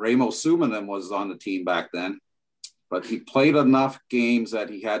Raimo Suominen was on the team back then, but he played enough games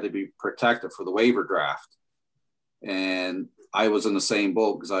that he had to be protected for the waiver draft. And I was in the same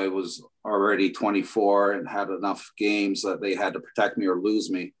boat because I was already 24 and had enough games that they had to protect me or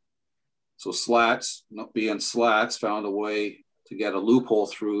lose me. So Slats, not being Slats, found a way to get a loophole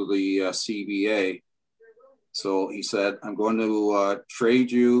through the CBA. So he said, "I'm going to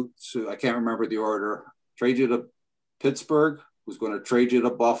trade you to," I can't remember the order, trade you to Pittsburgh, who's going to trade you to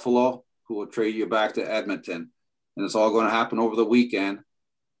Buffalo, who will trade you back to Edmonton. And it's all going to happen over the weekend,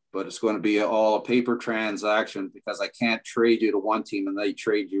 but it's going to be all a paper transaction because I can't trade you to one team and they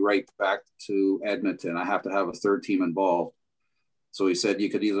trade you right back to Edmonton. I have to have a third team involved. So he said, you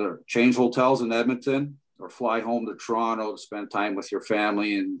could either change hotels in Edmonton or fly home to Toronto to spend time with your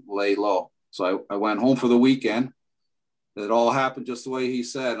family and lay low. So I went home for the weekend. It all happened just the way he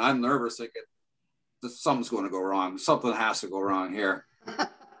said. And I'm nervous, thinking, something's going to go wrong. Something has to go wrong here.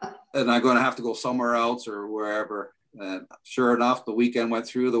 And I'm going to have to go somewhere else or wherever. And sure enough, the weekend went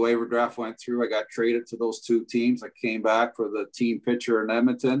through. The waiver draft went through. I got traded to those two teams. I came back for the team pitcher in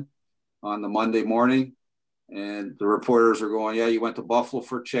Edmonton on the Monday morning. And the reporters are going, "Yeah, you went to Buffalo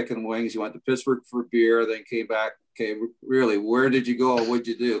for chicken wings. You went to Pittsburgh for beer, then came back. Okay, really, where did you go? What'd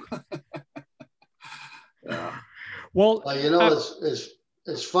you do?" Yeah. Well, you know,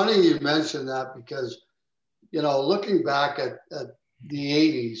 it's funny you mentioned that because, you know, looking back at the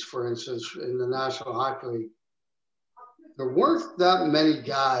 80s, for instance, in the National Hockey League, there weren't that many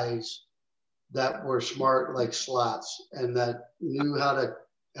guys that were smart like Slats and that knew how to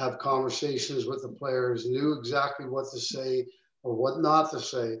have conversations with the players, knew exactly what to say or what not to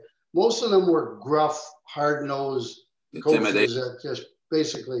say. Most of them were gruff, hard-nosed coaches that just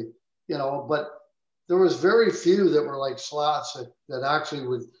basically, you know, but there was very few that were like Slats that actually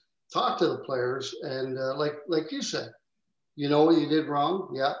would talk to the players. And like you said, you know what you did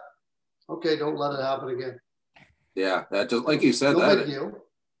wrong? Yeah. Okay, don't let it happen again. Yeah, that just like you said, no big deal.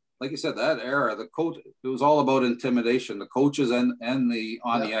 Like you said, that era, the coach, it was all about intimidation, the coaches and the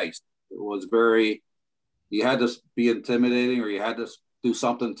on the ice. It was very, you had to be intimidating or you had to do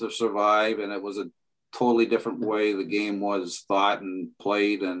something to survive. And it was a totally different way the game was thought and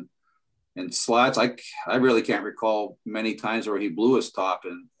played. And Slats, I really can't recall many times where he blew his top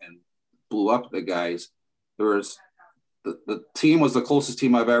and blew up the guys. There was, the team was the closest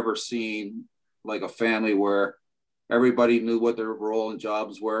team I've ever seen, like a family where everybody knew what their role and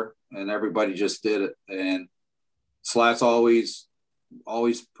jobs were, and everybody just did it. And Slats always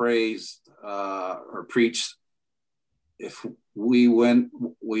praised or preached, if we win,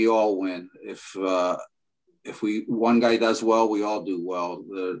 we all win. If one guy does well, we all do well.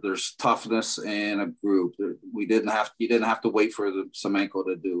 There's toughness in a group. You didn't have to wait for the Semenko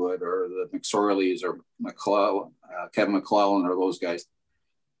to do it, or the McSorleys or Kevin McClellan or those guys.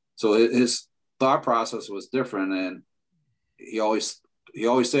 So his thought process was different, and he always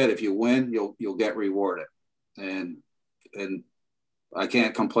said, if you win, you'll get rewarded. And I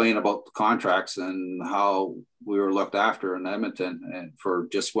can't complain about the contracts and how we were looked after in Edmonton and for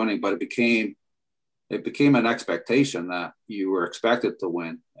just winning, but it became an expectation that you were expected to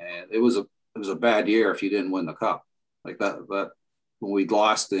win. And it was a bad year if you didn't win the cup. Like that when we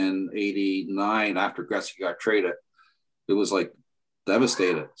lost in '89 after Gretzky got traded, it was like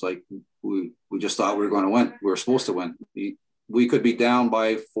devastated. It's like we just thought we were going to win. We were supposed to win. We could be down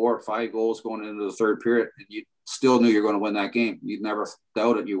by 4 or 5 goals going into the third period, and you still knew you're going to win that game. You'd never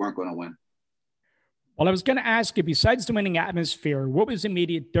doubted you weren't going to win. Well, I was going to ask you, besides the winning atmosphere, what was the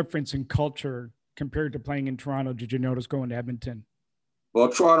immediate difference in culture compared to playing in Toronto? Did you notice going to Edmonton? Well,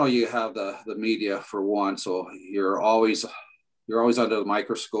 Toronto, you have the media for one, so you're always under the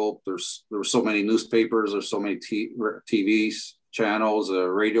microscope. There were so many newspapers, there's so many TV channels,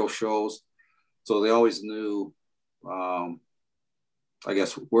 radio shows, so they always knew, I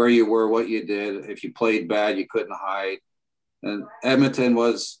guess, where you were, what you did. If you played bad, you couldn't hide. And Edmonton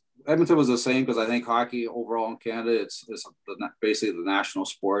was the same, because I think hockey overall in Canada, it's basically the national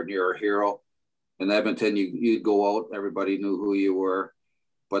sport, and you're a hero. In Edmonton, you'd go out, everybody knew who you were,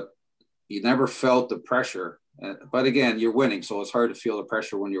 but you never felt the pressure. But again, you're winning, so it's hard to feel the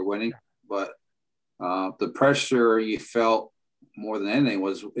pressure when you're winning. But the pressure you felt more than anything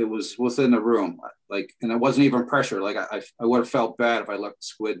was within the room. Like, and it wasn't even pressure. Like I would have felt bad if I let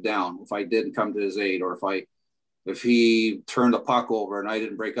Squid down, if I didn't come to his aid, or if he turned the puck over and I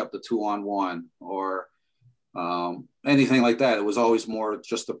didn't break up the 2-on-1, or anything like that. It was always more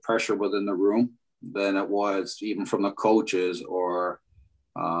just the pressure within the room than it was even from the coaches or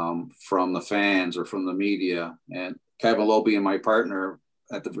from the fans or from the media. And Kevin Lowe being my partner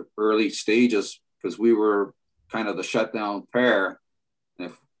at the early stages, because we were kind of the shutdown pair.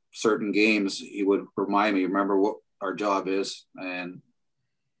 If certain games, he would remind me, remember what our job is. And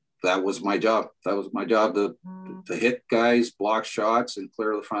that was my job. That was my job to hit guys, block shots, and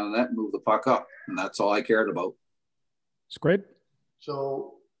clear the front of the net and move the puck up. And that's all I cared about. Squid?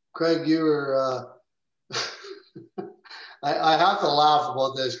 So, Craig, you were, I have to laugh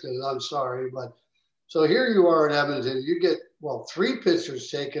about this because I'm sorry, but so here you are in Edmonton. You get, 3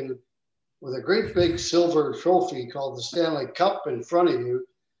 pictures taken with a great big silver trophy called the Stanley Cup in front of you.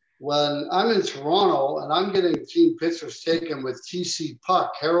 When I'm in Toronto and I'm getting team pictures taken with TC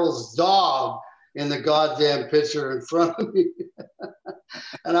Puck, Harold's dog, in the goddamn picture in front of me.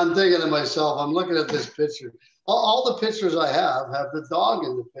 And I'm thinking to myself, I'm looking at this picture. All the pictures I have the dog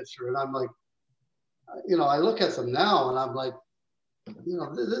in the picture. And I'm like, I look at them now and I'm like,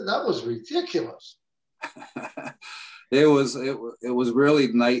 that was ridiculous. It was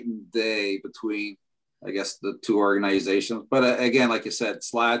really night and day between, I guess, the two organizations. But again, like you said,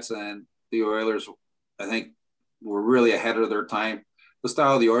 Slats and the Oilers, I think, were really ahead of their time. The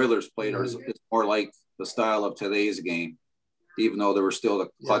style the Oilers played is more like the style of today's game, even though there were still the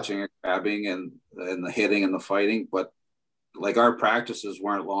clutching and grabbing and the hitting and the fighting. But like, our practices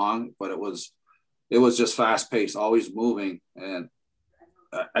weren't long, but it was just fast paced, always moving. And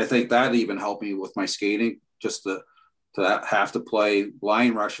I think that even helped me with my skating, just to have to play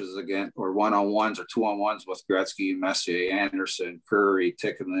line rushes again, or 1-on-1s or 2-on-1s with Gretzky, Messier, Anderson, Curry,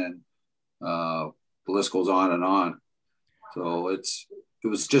 Tikkanen, the list goes on and on. So it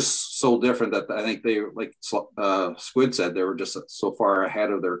was just so different that I think they, like Squid said, they were just so far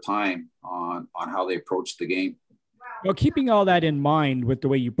ahead of their time on how they approached the game. Well, keeping all that in mind with the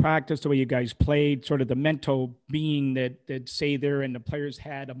way you practiced, the way you guys played, sort of the mental being that Sather and the players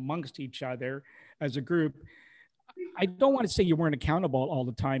had amongst each other as a group, I don't want to say you weren't accountable all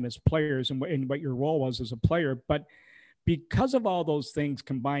the time as players and what your role was as a player, but because of all those things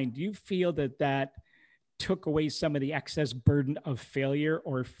combined, do you feel that took away some of the excess burden of failure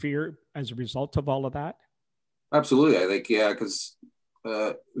or fear as a result of all of that? Absolutely. I think, yeah, because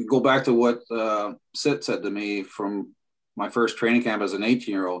we go back to what Sid said to me from my first training camp as an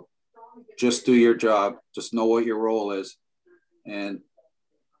 18-year-old. Just do your job. Just know what your role is. And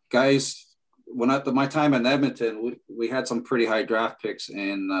guys, when at my time in Edmonton, we had some pretty high draft picks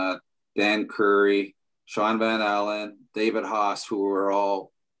in Dan Curry, Sean Van Allen, David Haas, who were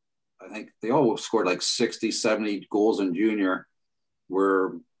all, I think they all scored like 60, 70 goals in junior,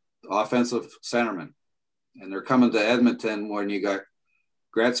 were offensive centermen. And they're coming to Edmonton when you got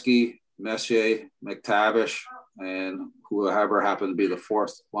Gretzky, Messier, McTavish, and whoever happened to be the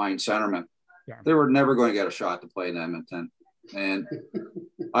fourth line centerman. Yeah. They were never going to get a shot to play in Edmonton. And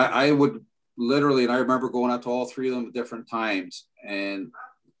I would literally, and I remember going out to all three of them at different times, and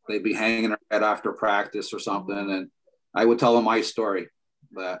they'd be hanging their head after practice or something. And I would tell them my story,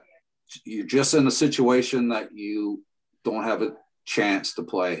 that you're just in a situation that you don't have a chance to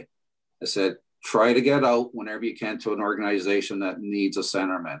play. I said, try to get out whenever you can to an organization that needs a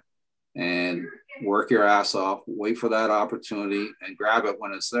centerman and work your ass off, wait for that opportunity and grab it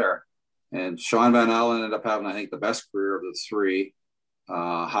when it's there. And Sean Van Allen ended up having, I think, the best career of the three.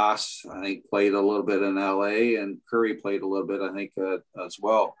 Haas, I think, played a little bit in LA, and Curry played a little bit, I think, as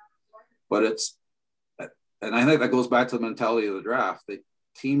well. But and I think that goes back to the mentality of the draft. The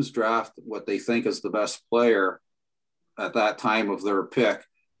teams draft what they think is the best player at that time of their pick,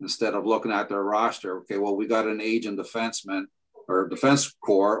 instead of looking at their roster. Okay, well, we got an aging defenseman or defense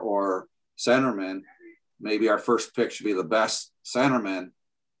core or centerman. Maybe our first pick should be the best centerman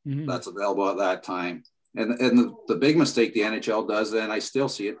that's available at that time. And the big mistake the NHL does, and I still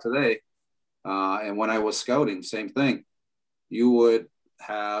see it today, and when I was scouting, same thing. You would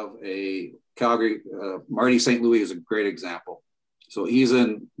have a Calgary, Marty St. Louis is a great example. So he's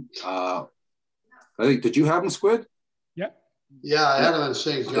in, I think, did you have him, Squid? Yeah, I had him in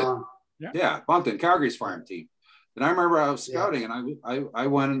St. John. Yeah, Bumpton, Calgary's farm team. And I remember I was scouting, and I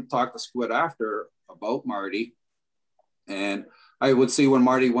went and talked to Squid after about Marty, and I would see when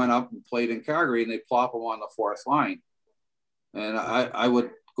Marty went up and played in Calgary, and they plop him on the fourth line. And I would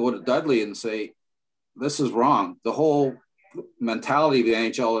go to Dudley and say, this is wrong. The whole mentality of the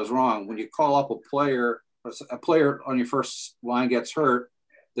NHL is wrong. When you call up a player on your first line gets hurt,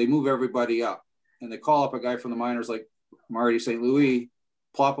 they move everybody up. And they call up a guy from the minors like Marty St. Louis,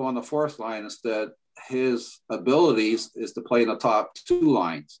 plop him on the fourth line instead. His abilities is to play in the top two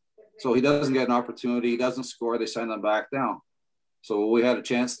lines. So he doesn't get an opportunity. He doesn't score. They send him back down. So we had a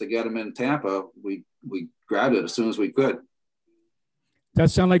chance to get him in Tampa. We grabbed it as soon as we could. That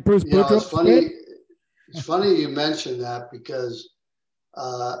sound like Bruce Boudreau? It's funny you mentioned that, because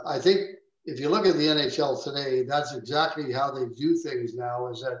I think if you look at the NHL today, that's exactly how they do things now,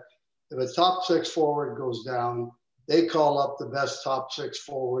 is that if a top six forward goes down, they call up the best top six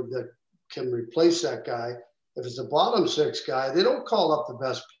forward that can replace that guy. If it's a bottom six guy, they don't call up the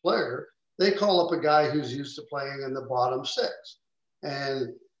best player. They call up a guy who's used to playing in the bottom six. And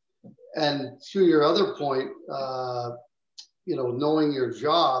to your other point, knowing your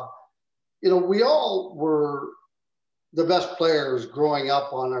job, we all were the best players growing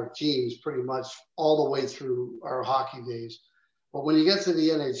up on our teams pretty much all the way through our hockey days. But when you get to the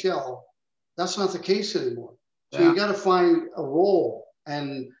NHL, that's not the case anymore. So you got to find a role.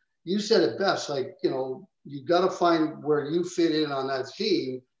 And you said it best, you got to find where you fit in on that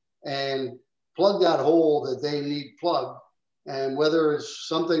team and plug that hole that they need plugged. And whether it's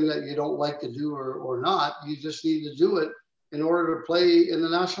something that you don't like to do or not, you just need to do it in order to play in the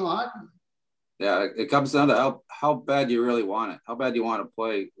National Hockey League. Yeah, it comes down to how bad you really want it, how bad you want to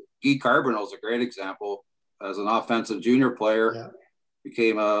play. Guy Carbonneau is a great example. As an offensive junior player,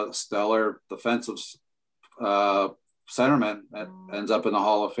 became a stellar defensive centerman that ends up in the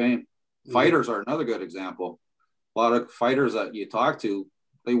Hall of Fame. Fighters are another good example. A lot of fighters that you talk to,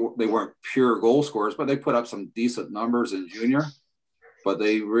 they weren't pure goal scorers, but they put up some decent numbers in junior. But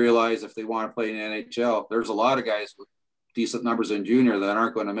they realize if they want to play in the NHL, there's a lot of guys with decent numbers in junior that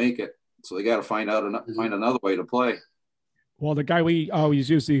aren't going to make it. So they got to find another way to play. Well, the guy we always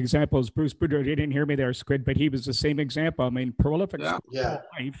use the example is Bruce Boudreau. You didn't hear me there, Squid, but he was the same example. I mean, prolific.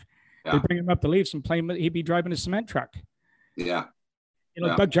 Life. They bring him up the Leafs and play him. He'd be driving a cement truck. Yeah.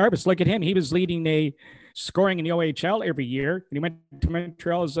 Doug Jarvis, look at him. He was leading a scoring in the OHL every year. And he went to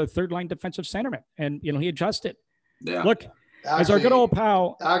Montreal as a third line defensive centerman. And, he adjusted. Yeah. Look, as our good old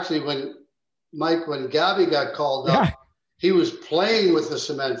pal. Actually, when Gabby got called up, he was playing with the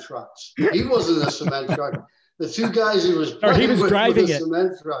cement trucks. He wasn't a cement truck. The two guys he was playing with driving the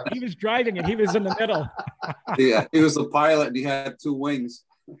cement truck. He was driving it. He was in the middle. Yeah, he was the pilot and he had two wings.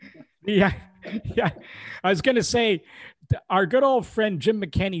 Yeah. I was going to say, our good old friend Jim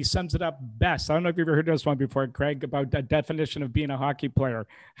McKenney sums it up best. I don't know if you've ever heard this one before, Craig, about the definition of being a hockey player.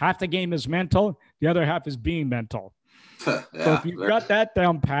 Half the game is mental. The other half is being mental. So if you've got that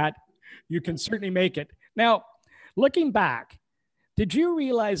down pat, you can certainly make it. Now, looking back, did you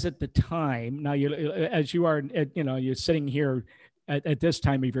realize at the time, now as you are, you're sitting here at this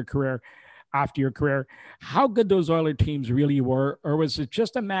time of your career, after your career, how good those Oiler teams really were? Or was it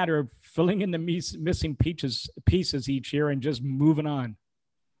just a matter of filling in the missing pieces each year and just moving on?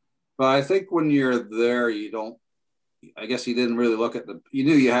 Well, I think when you're there, I guess you didn't really look at you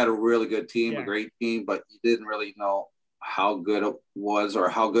knew you had a really good team, a great team, but you didn't really know how good it was or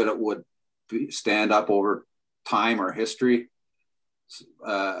how good it would stand up over time or history.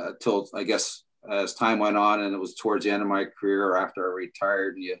 Till I guess as time went on and it was towards the end of my career after I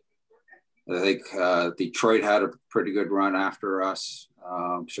retired, I think Detroit had a pretty good run after us.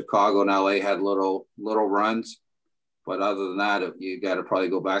 Chicago and LA had little runs, but other than that, you got to probably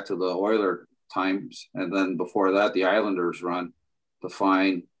go back to the Oiler times, and then before that, the Islanders run to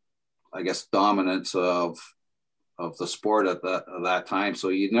find, I guess, dominance of the sport at that time. So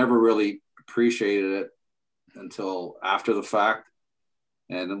you never really appreciated it until after the fact.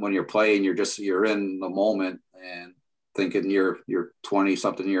 And when you're playing, you're in the moment and thinking you're 20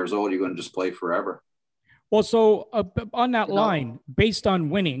 something years old, you're going to just play forever. Well, so on that line, based on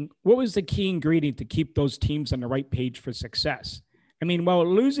winning, what was the key ingredient to keep those teams on the right page for success? I mean, while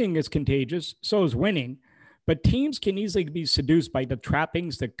losing is contagious, so is winning, but teams can easily be seduced by the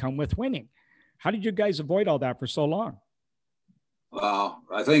trappings that come with winning. How did you guys avoid all that for so long? Well,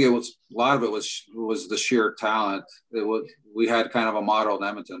 I think a lot of it was the sheer talent. We had kind of a motto in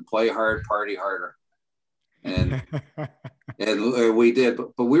Edmonton: play hard, party harder. And we did,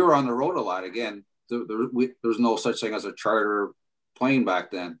 but we were on the road a lot. Again, there's no such thing as a charter plane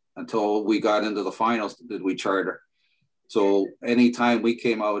back then until we got into the finals. Did we charter? So anytime we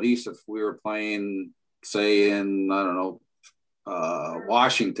came out east, if we were playing, say in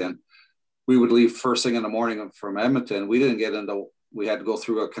Washington, we would leave first thing in the morning from Edmonton. We had to go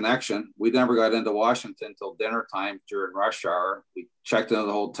through a connection. We never got into Washington until dinner time during rush hour. We checked into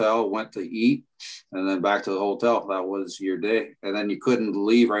the hotel, went to eat, and then back to the hotel. That was your day. And then you couldn't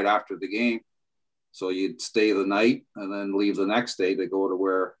leave right after the game. So you'd stay the night and then leave the next day to go to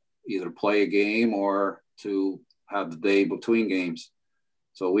where either play a game or to have the day between games.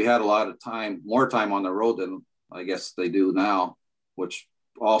 So we had a lot of time, more time on the road than I guess they do now, which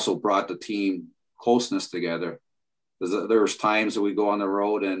also brought the team closeness together. There's times that we go on the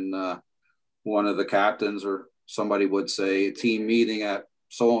road and one of the captains or somebody would say, team meeting at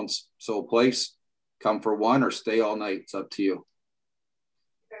so-and-so place, come for one or stay all night. It's up to you.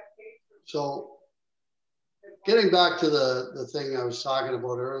 So getting back to the thing I was talking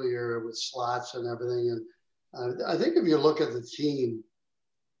about earlier with slots and everything, and I think if you look at the team,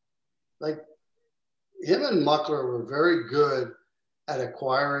 like him and Muckler were very good at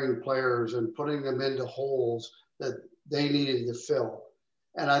acquiring players and putting them into holes that they needed to fill.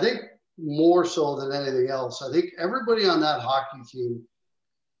 And I think more so than anything else, I think everybody on that hockey team,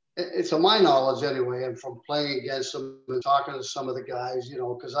 it's to my knowledge anyway, and from playing against them and talking to some of the guys,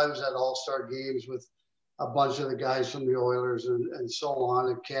 because I was at All-Star games with a bunch of the guys from the Oilers and so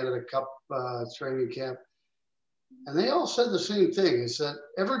on at Canada Cup training camp. And they all said the same thing, is that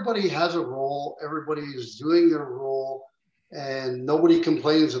everybody has a role, everybody is doing their role, and nobody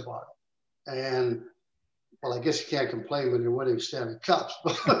complains about it. And well, I guess you can't complain when you're winning Stanley Cups,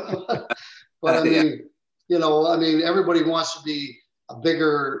 but I mean, everybody wants to be a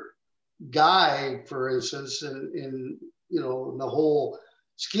bigger guy, for instance, in the whole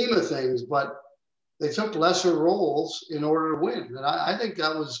scheme of things, but they took lesser roles in order to win. And I think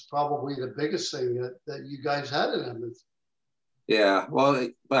that was probably the biggest thing that you guys had in Edmonton. Yeah, well,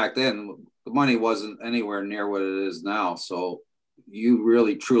 back then, the money wasn't anywhere near what it is now. So you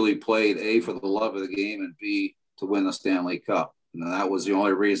really, truly played, A, for the love of the game, and B, to win the Stanley Cup. And that was the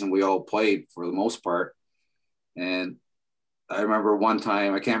only reason we all played for the most part. And I remember one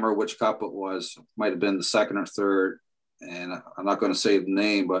time, I can't remember which cup it was, it might have been the second or third, and I'm not going to say the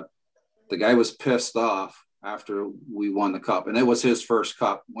name, but the guy was pissed off after we won the cup, and it was his first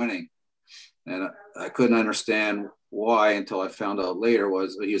cup winning. And I couldn't understand why until I found out later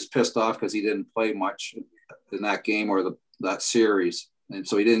was he was pissed off because he didn't play much in that game or that series. And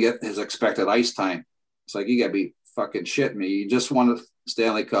so he didn't get his expected ice time. It's like, you got to be fucking shitting me. You just won the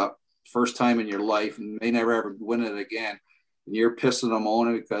Stanley Cup, first time in your life, and may never ever win it again. And you're pissing and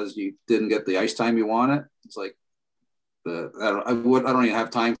moaning because you didn't get the ice time you wanted. It's like, I don't even have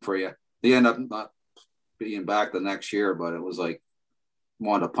time for you. They end up not being back the next year, but it was like,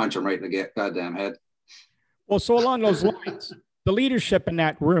 wanted to punch him right in the goddamn head. Well, so along those lines, the leadership in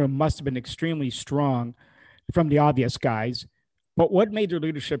that room must have been extremely strong from the obvious guys. But what made their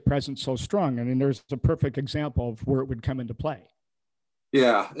leadership presence so strong? I mean, there's a perfect example of where it would come into play.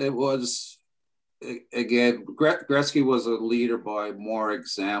 Yeah, it was, again, Gretzky was a leader by more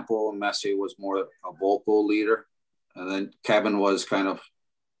example. Messier was more a vocal leader. And then Kevin was kind of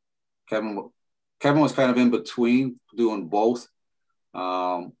in between, doing both.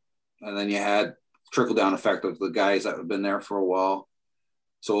 And then you had trickle-down effect of the guys that have been there for a while.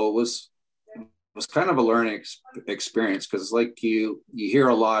 So it was kind of a learning experience, because like you hear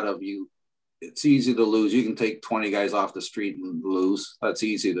a lot of it's easy to lose. You can take 20 guys off the street and lose. That's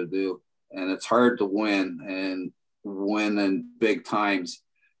easy to do. And it's hard to win in big times.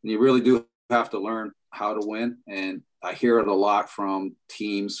 And you really do have to learn how to win. And I hear it a lot from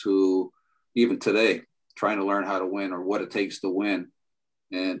teams who, even today, trying to learn how to win or what it takes to win.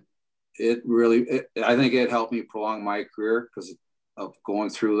 And I think it helped me prolong my career because of going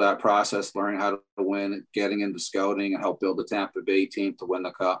through that process, learning how to win, getting into scouting, and help build the Tampa Bay team to win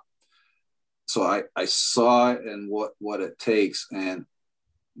the Cup. So I saw it and what it takes. And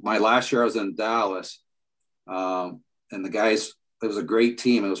my last year I was in Dallas, and the guys, it was a great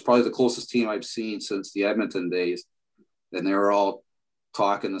team. It was probably the closest team I've seen since the Edmonton days. And they were all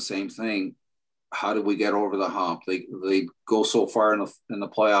talking the same thing. How did we get over the hump? They go so far in the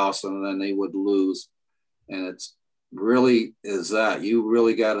playoffs, and then they would lose. And it's really is that you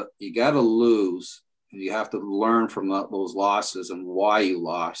really gotta lose, and you have to learn from those losses and why you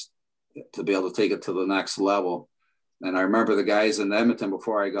lost to be able to take it to the next level. And I remember the guys in Edmonton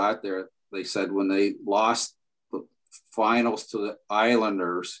before I got there, they said when they lost the finals to the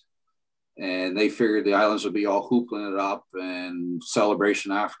Islanders, and they figured the Islanders would be all hooping it up and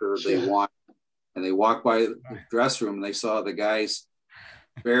celebration after they won. And they walked by the dressing room and they saw the guys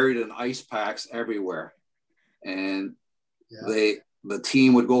buried in ice packs everywhere. And the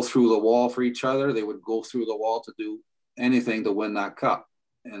team would go through the wall for each other. They would go through the wall to do anything to win that cup.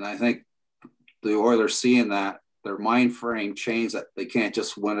 And I think the Oilers, seeing that, their mind frame changed, that they can't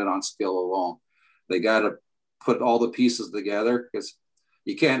just win it on skill alone. They got to put all the pieces together, because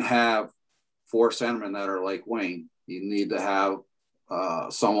you can't have four centermen that are like Wayne. You need to have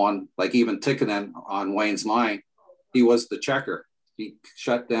someone like even Tikkanen on Wayne's line. He was the checker. He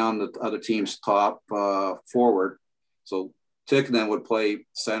shut down the other team's top forward. So Tikkanen would play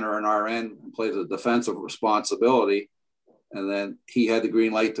center and RN and play the defensive responsibility. And then he had the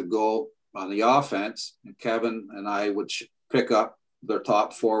green light to go on the offense. And Kevin and I would pick up their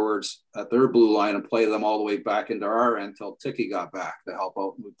top forwards at their blue line and play them all the way back into our end until Ticky got back to help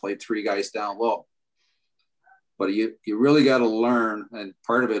out. We played three guys down low. But you really got to learn, and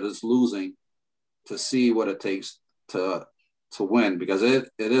part of it is losing, to see what it takes to win, because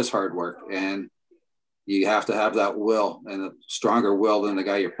it is hard work, and you have to have that will, and a stronger will than the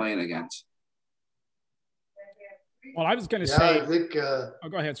guy you're playing against. Well, I was going to say, I think. Go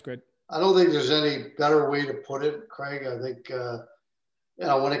ahead, Squid. I don't think there's any better way to put it, Craig. I think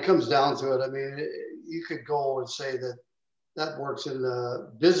when it comes down to it, I mean, you could go and say that works in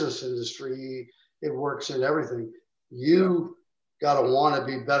the business industry. It works in everything. You got to want to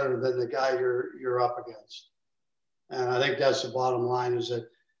be better than the guy you're up against. And I think that's the bottom line, is that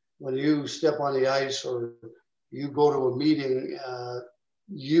when you step on the ice or you go to a meeting,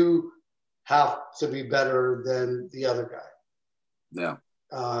 you have to be better than the other guy. Yeah.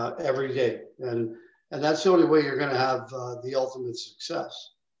 Every day. And that's the only way you're going to have the ultimate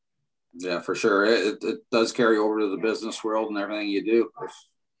success. Yeah, for sure. It does carry over to the business world and everything you do.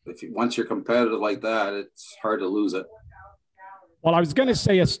 Once you're competitive like that, it's hard to lose it. Well, I was going to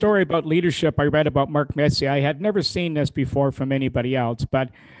say a story about leadership I read about Mark Messier. I had never seen this before from anybody else, but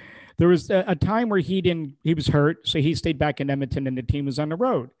there was a time where he was hurt, so he stayed back in Edmonton and the team was on the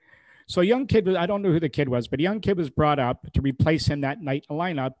road. So a young kid, I don't know who the kid was, but a young kid was brought up to replace him that night in the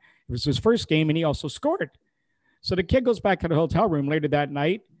lineup. It was his first game, and he also scored. So the kid goes back to the hotel room later that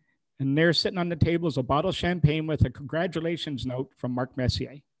night, and there sitting on the table is a bottle of champagne with a congratulations note from Mark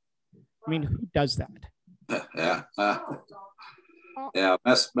Messier. I mean, who does that? Yeah.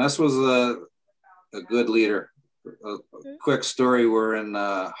 Mess was a good leader. A quick story. We're in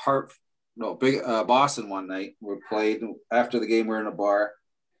Boston one night. We played after the game. We're in a bar.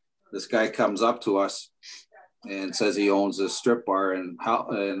 This guy comes up to us and says he owns a strip bar in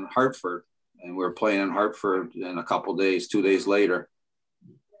Hartford, and we're playing in Hartford in a couple days, 2 days later.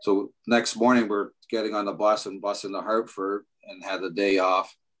 So next morning we're getting on the bus and busing to Hartford and had the day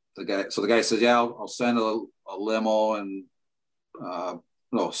off. The guy says, yeah, I'll send a limo and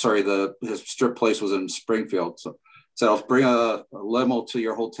his strip place was in Springfield. So said, I'll bring a limo to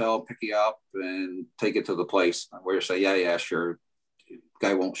your hotel, pick you up and take it to the place. Where you say, yeah, sure.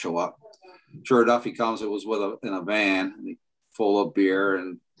 Guy won't show up. Sure enough, he comes. It was in a van full of beer,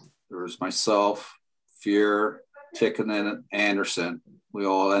 and there was myself, Fear, Tikkanen, and Anderson. We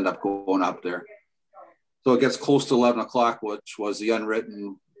all end up going up there. So it gets close to 11 o'clock, which was the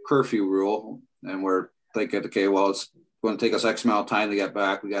unwritten curfew rule, and we're thinking, okay, well, it's going to take us X amount of time to get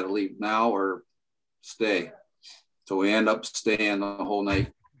back. We got to leave now or stay. So we end up staying the whole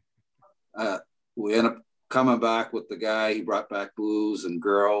night. We end up coming back with the guy. He brought back booze and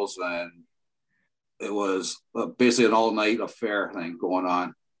girls, and it was basically an all-night affair thing going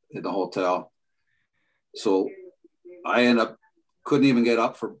on in the hotel. So I couldn't even get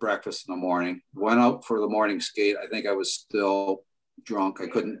up for breakfast in the morning. Went out for the morning skate. I think I was still drunk. I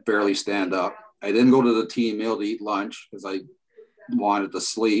couldn't barely stand up. I didn't go to the team meal to eat lunch because I wanted to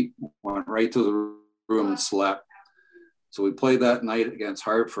sleep. Went right to the room and slept. So we played that night against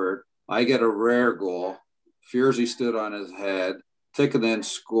Hartford. I get a rare goal. Fierzy stood on his head. Tikkanen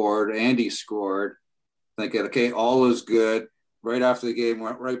scored. Andy scored. Thinking, okay, all is good. Right after the game,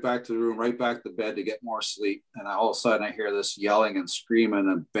 went right back to the room, right back to bed to get more sleep. And all of a sudden, I hear this yelling and screaming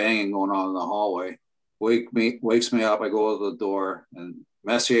and banging going on in the hallway. Wakes me up. I go to the door, and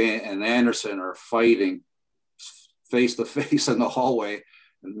Messier and Anderson are fighting face to face in the hallway.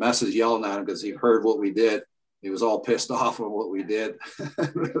 And Mess is yelling at him because he heard what we did. He was all pissed off on what we did.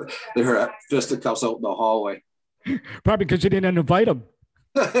 They were fisticuffs out in the hallway. Probably because you didn't invite him.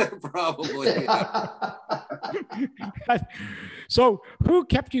 Probably. Yeah. So who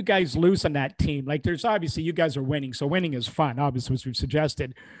kept you guys loose on that team? Like, there's obviously, you guys are winning. So winning is fun, obviously, as we've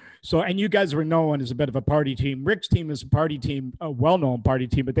suggested. So, and you guys were known as a bit of a party team. Rick's team is a party team, a well-known party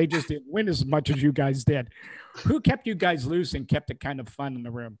team, but they just didn't win as much as you guys did. Who kept you guys loose and kept it kind of fun in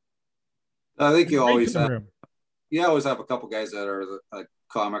the room? I think you always have a couple guys that are the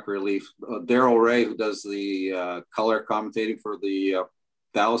comic relief. Daryl Ray, who does the color commentating for the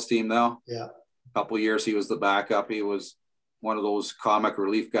Dallas team now. Yeah. A couple of years he was the backup. He was one of those comic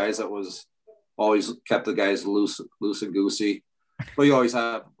relief guys that was always kept the guys loose and goosey. But you always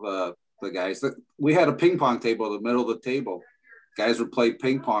have the guys. We had a ping pong table in the middle of the table. Guys would play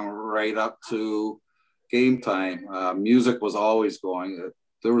ping pong right up to game time. Music was always going.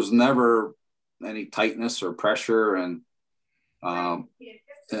 There was never any tightness or pressure. And a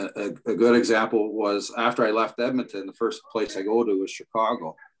good example was after I left Edmonton, the first place I go to was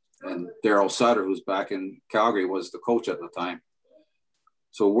Chicago. And Daryl Sutter, who's back in Calgary, was the coach at the time.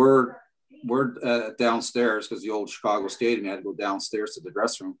 So we're downstairs because the old Chicago Stadium, you had to go downstairs to the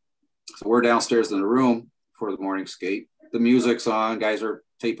dressing room. So we're downstairs in the room for the morning skate. The music's on. Guys are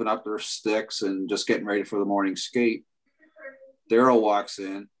taping up their sticks and just getting ready for the morning skate. Daryl walks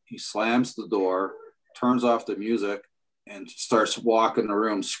in. He slams the door, turns off the music, and starts walking the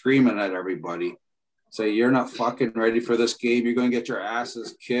room screaming at everybody. Say, you're not fucking ready for this game. You're going to get your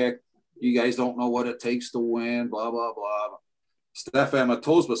asses kicked. You guys don't know what it takes to win, blah, blah, blah. Stefan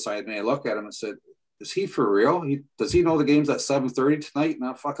Matteau's beside me. I look at him and said, is he for real? Does he know the game's at 7:30 tonight,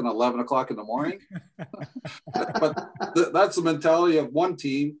 not fucking 11 o'clock in the morning? But that's the mentality of one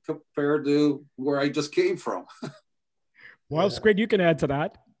team compared to where I just came from. Well, Squid, you can add to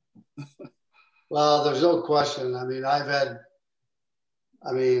that. Well, there's no question. I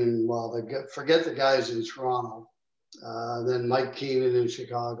mean, forget the guys in Toronto, then Mike Keenan in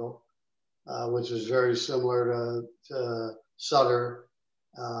Chicago, which is very similar to Sutter.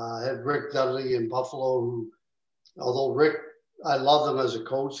 I had Rick Dudley in Buffalo, who, although Rick, I loved him as a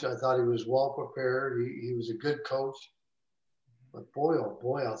coach. I thought he was well prepared. He was a good coach. But boy, oh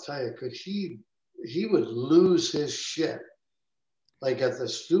boy, I'll tell you, he would lose his shit, like at the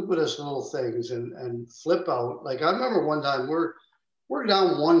stupidest little things and flip out. Like I remember one time we're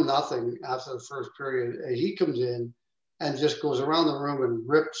down 1-0 after the first period, and he comes in and just goes around the room and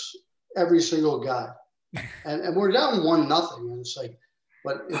rips every single guy. And we're down 1-0, and it's like,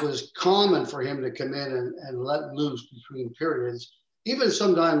 but it was common for him to come in and let loose between periods. Even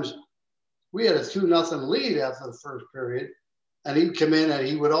sometimes we had a 2-0 lead after the first period, and he'd come in and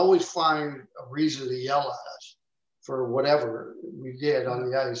he would always find a reason to yell at us for whatever we did on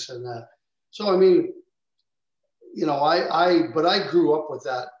the ice. And so, I mean, you know, I grew up with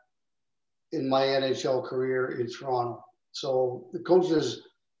that in my NHL career in Toronto. So the coaches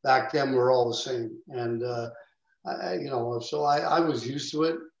back then were all the same. And, so I was used to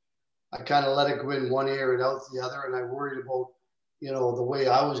it. I kind of let it go in one ear and out the other. And I worried about, the way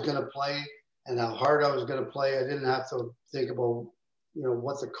I was going to play and how hard I was going to play. I didn't have to think about,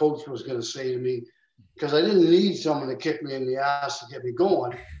 what the coach was going to say to me, because I didn't need someone to kick me in the ass to get me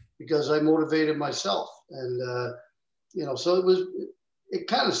going, because I motivated myself. And, so it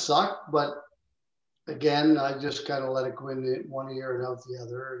kind of sucked, but again, I just kind of let it go in one ear and out the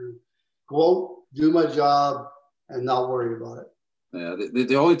other, and go out, do my job, and not worry about it. Yeah,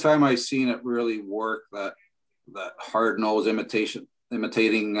 the only time I've seen it really work, that hard-nosed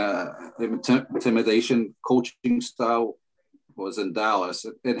imitating intimidation coaching style, was in Dallas.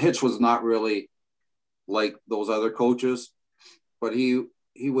 And Hitch was not really like those other coaches, but he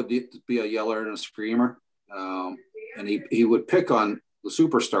would be a yeller and a screamer, and he would pick on the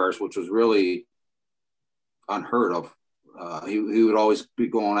superstars, which was really unheard of. He would always be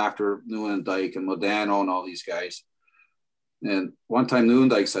going after Nieuwendyk and Modano and all these guys. And one time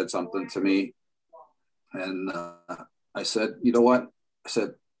Nieuwendyk said something to me, and I said, you know what? I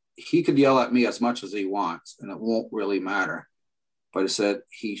said, he could yell at me as much as he wants, and it won't really matter. But I said,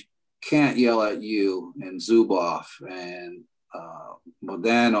 he can't yell at you and Zubov and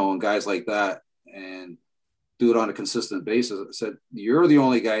Modano and guys like that and do it on a consistent basis. I said, you're the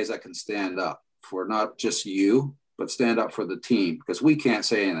only guys that can stand up for not just you, but stand up for the team, because we can't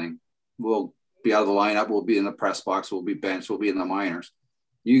say anything. We'll be out of the lineup. We'll be in the press box. We'll be benched. We'll be in the minors.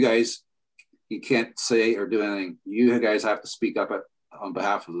 You guys, you can't say or do anything. You guys have to speak up on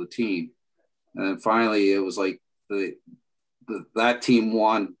behalf of the team. And then finally, it was like that team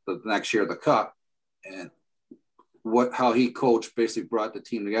won the next year the cup, and how he coached basically brought the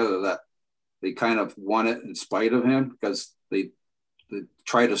team together, that they kind of won it in spite of him, because they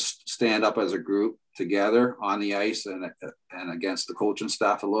try to stand up as a group together on the ice and against the coaching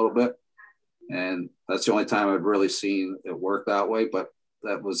staff a little bit. And that's the only time I've really seen it work that way. But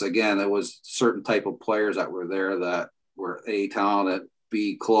that was, again, it was certain type of players that were there that were A, talented,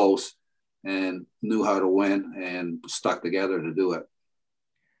 B, close, and knew how to win and stuck together to do it.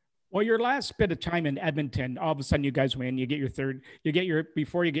 Well, your last bit of time in Edmonton, all of a sudden you guys win.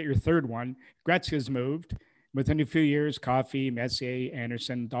 Before you get your third one, Gretzky's moved. Within a few years, Coffey, Messier,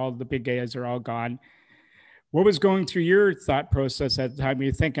 Anderson, all the big guys are all gone. What was going through your thought process at the time? Were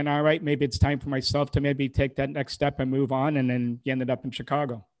you thinking, all right, maybe it's time for myself to maybe take that next step and move on, and then you ended up in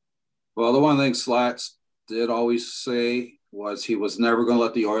Chicago? Well, the one thing Slats did always say was he was never going to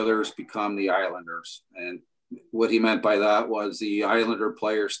let the Oilers become the Islanders. And what he meant by that was the Islander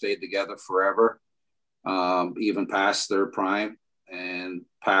players stayed together forever, even past their prime and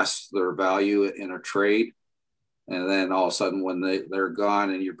past their value in a trade. And then all of a sudden, when they're gone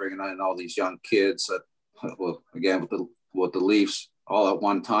and you're bringing in all these young kids that, well, again, with the Leafs all at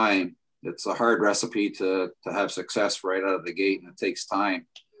one time, it's a hard recipe to have success right out of the gate, and it takes time.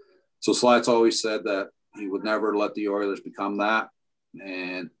 So Slats always said that he would never let the Oilers become that.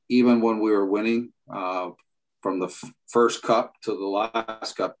 And even when we were winning, from the first cup to the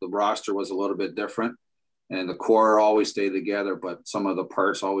last cup, the roster was a little bit different, and the core always stayed together, but some of the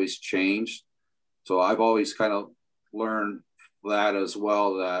parts always changed. So I've always kind of learned that as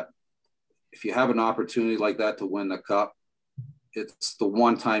well, that if you have an opportunity like that to win the cup, it's the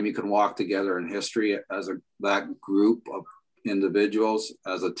one time you can walk together in history as that group of individuals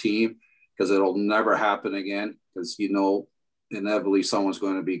as a team, because it'll never happen again, because inevitably someone's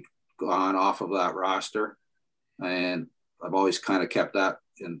going to be gone off of that roster. And I've always kind of kept that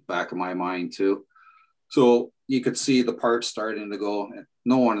in the back of my mind too. So you could see the parts starting to go.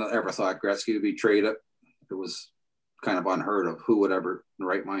 No one ever thought Gretzky would be traded. It was kind of unheard of. Who would ever in the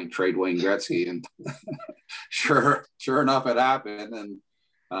right mind trade Wayne Gretzky? And sure enough, it happened.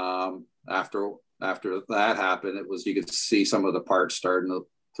 And after that happened, you could see some of the parts starting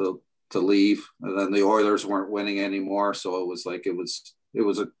to leave. And then the Oilers weren't winning anymore. So it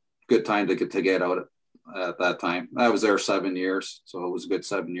was a good time to get out at that time. I was there 7 years, so it was a good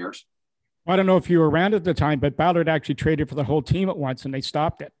 7 years. I don't know if you were around at the time, but Ballard actually traded for the whole team at once, and they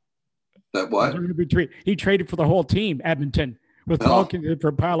stopped it. That what? He traded for the whole team, Edmonton, with Tolkien for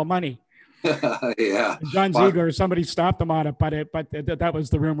a pile of money. Yeah. And John Ziegler or somebody stopped him on it, but that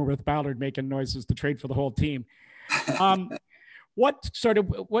was the rumor with Ballard making noises to trade for the whole team.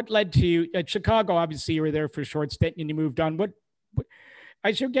 What led to you at Chicago? Obviously, you were there for a short stint and you moved on. What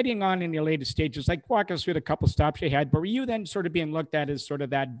as you're getting on in your later stages, like walk us through the couple stops you had, but were you then sort of being looked at as sort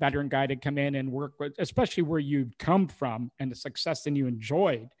of that veteran guy to come in and work with, especially where you'd come from and the success that you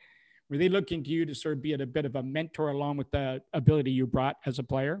enjoyed? Were they looking to you to sort of be a bit of a mentor along with the ability you brought as a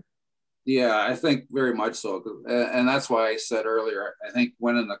player? Yeah, I think very much so. And that's why I said earlier, I think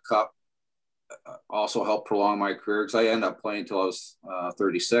winning the cup also helped prolong my career, because I ended up playing until I was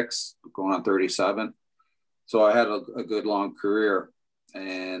 36, going on 37. So I had a good long career.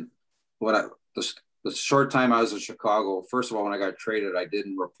 And the short time I was in Chicago, first of all, when I got traded, I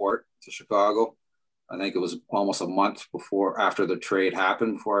didn't report to Chicago. I think it was almost a month after the trade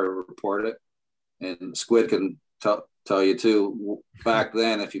happened before I reported it. And Squid can tell you too, back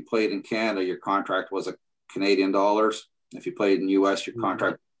then, if you played in Canada, your contract was Canadian dollars. If you played in US, your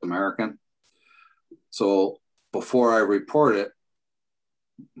contract was American. So before I reported,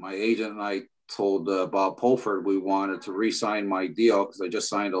 my agent and I told Bob Pulford we wanted to re-sign my deal, because I just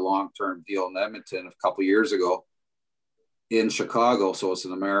signed a long-term deal in Edmonton a couple of years ago in Chicago. So it's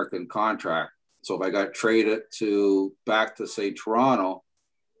an American contract. So if I got traded back to say Toronto,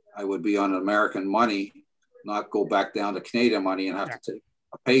 I would be on American money, not go back down to Canadian money and have to take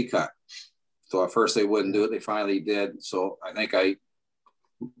a pay cut. So at first they wouldn't do it. They finally did. So I think I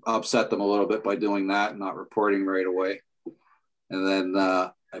upset them a little bit by doing that and not reporting right away. And then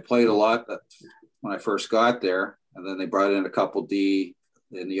I played a lot when I first got there. And then they brought in a couple D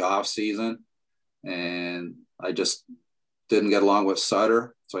in the off season. And I just didn't get along with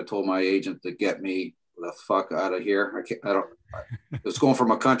Sutter. So I told my agent to get me the fuck out of here. I was going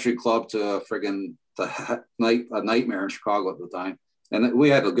from a country club to a friggin' a nightmare in Chicago at the time. And we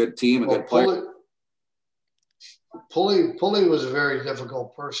had a good team, good player. Pulley was a very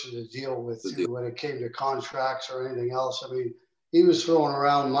difficult person to deal with when it came to contracts or anything else. I mean, he was throwing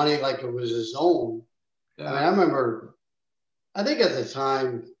around money like it was his own. Yeah. I mean, I remember, I think at the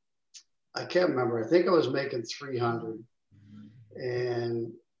time, I can't remember. I think I was making 300,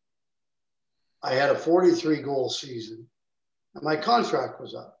 and I had a 43 goal season, and my contract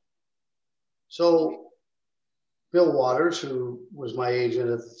was up. So Bill Waters, who was my agent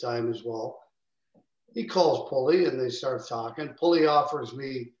at the time as well, he calls Pulley and they start talking. Pulley offers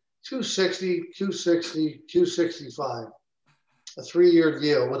me 260, 260, 265, a 3-year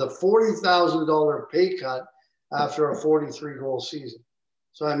deal with a $40,000 pay cut after a 43 goal season.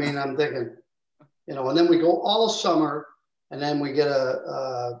 So, I mean, I'm thinking, and then we go all summer, and then we get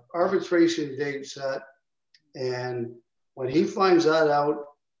a arbitration date set. And when he finds that out,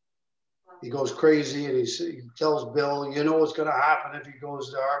 he goes crazy, and he tells Bill, you know what's going to happen if he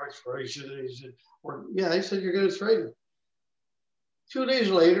goes to arbitration. And he said, he said, you're going to trade him. 2 days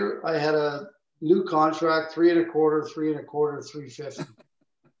later, I had a new contract, 3.25, 3.25, 350.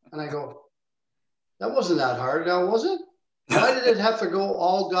 And I go, that wasn't that hard now, was it? Why did it have to go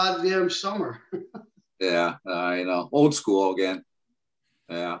all goddamn summer? Yeah, I know. Old school again.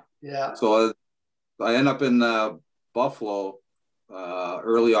 Yeah. Yeah. So I end up in Buffalo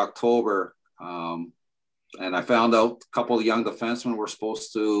early October. And I found out a couple of young defensemen were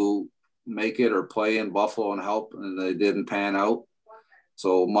supposed to make it or play in Buffalo and help, and they didn't pan out.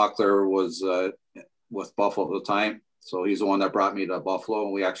 So Muckler was with Buffalo at the time. So he's the one that brought me to Buffalo.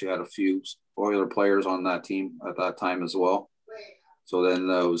 And we actually had a few Oiler players on that team at that time as well. So then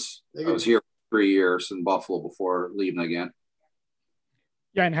I was here 3 years in Buffalo before leaving again.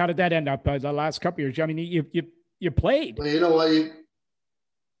 Yeah, and how did that end up the last couple of years? I mean, you played. Well, you know what?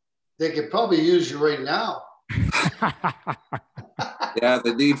 They could probably use you right now. Yeah,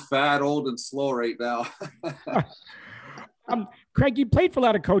 they need fat, old, and slow right now. Craig, you played for a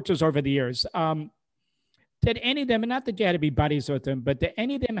lot of coaches over the years. Did any of them, and not that you had to be buddies with them, but did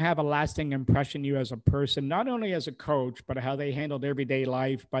any of them have a lasting impression on you as a person, not only as a coach, but how they handled everyday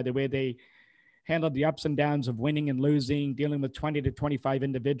life, by the way they handled the ups and downs of winning and losing, dealing with 20 to 25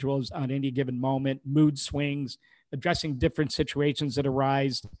 individuals on any given moment, mood swings, addressing different situations that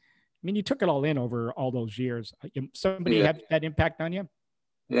arise? I mean, you took it all in over all those years. Somebody have that impact on you?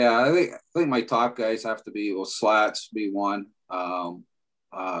 Yeah, I think my top guys have to be, Slats be one. John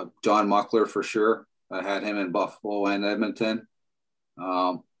Muckler for sure. I had him in Buffalo and Edmonton.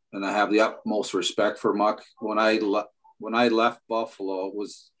 And I have the utmost respect for Muck. When I left Buffalo, it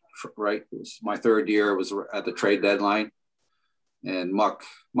was my third year. It was at the trade deadline. And Muck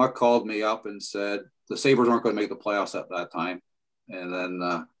called me up and said, the Sabres weren't going to make the playoffs at that time. And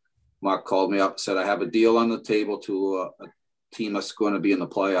then Muck called me up and said, I have a deal on the table to a team that's going to be in the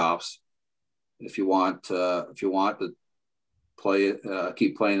playoffs. If you want to play,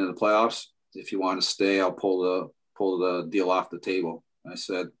 keep playing in the playoffs. If you want to stay, I'll pull the deal off the table. I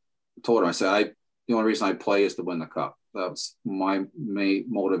told him, the only reason I play is to win the cup. That's my main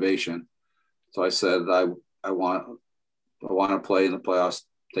motivation. So I said, I want to play in the playoffs.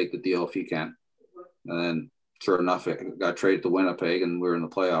 Take the deal if you can. And then sure enough, it got traded to Winnipeg, and we were in the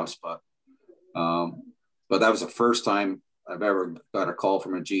playoffs. But that was the first time I've ever got a call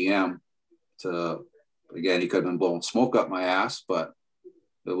from a GM again, he could have been blowing smoke up my ass, but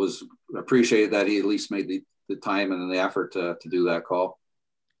it was appreciated that he at least made the time and the effort to do that call.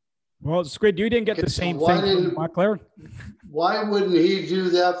 Well, Squid, you didn't get the same thing from Buckler. Why wouldn't he do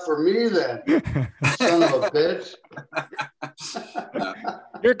that for me then? Son of a bitch.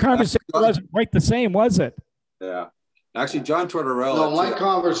 Your conversation wasn't quite the same, was it? Yeah. Actually, John Tortorella. No, my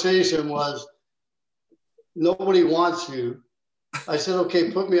conversation was, nobody wants you. I said, okay,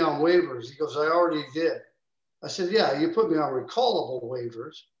 put me on waivers. He goes, I already did. I said, yeah, you put me on recallable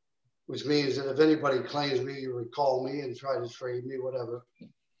waivers, which means that if anybody claims me, you recall me and try to trade me, whatever.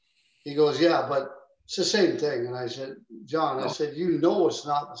 He goes, yeah, but it's the same thing. And I said, John, I said, you know it's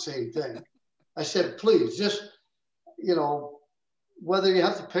not the same thing. I said, please, just, you know, whether you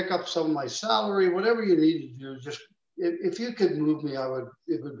have to pick up some of my salary, whatever you need to do, just if you could move me,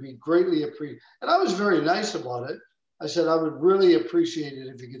 it would be greatly appreciated. And I was very nice about it. I said, I would really appreciate it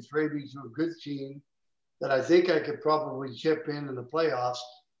if you could trade me to a good team that I think I could probably chip in the playoffs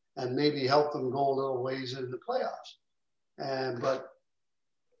and maybe help them go a little ways in the playoffs. But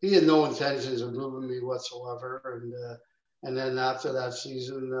he had no intentions of moving me whatsoever. And then after that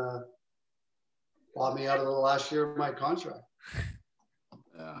season, bought me out of the last year of my contract.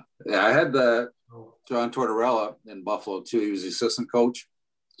 Yeah, I had John Tortorella in Buffalo too. He was the assistant coach.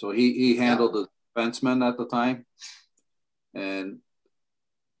 So he handled the defenseman at the time. And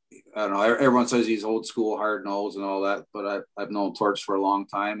I don't know, everyone says he's old school, hard nosed and all that, but I've known Torch for a long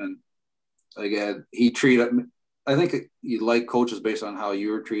time. And again, he treated me, I think you like coaches based on how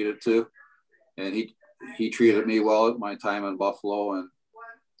you were treated too. And he treated me well at my time in Buffalo. And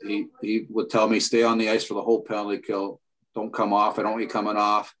he would tell me, stay on the ice for the whole penalty kill. Don't come off. I don't want you coming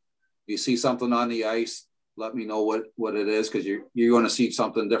off. If you see something on the ice, let me know what it is, because you're going to see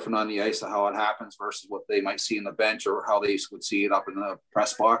something different on the ice of how it happens versus what they might see in the bench or how they would see it up in the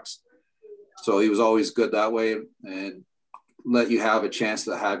press box. So he was always good that way and let you have a chance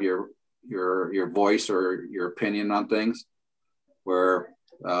to have your voice or your opinion on things.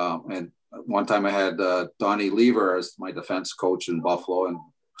 And one time I had Donnie Lever as my defense coach in Buffalo, and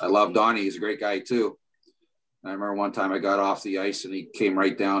I love Donnie. He's a great guy too. I remember one time I got off the ice and he came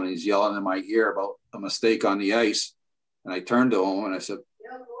right down and he's yelling in my ear about a mistake on the ice. And I turned to him and I said,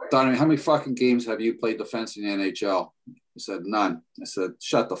 Donnie, how many fucking games have you played defense in the NHL? He said, none. I said,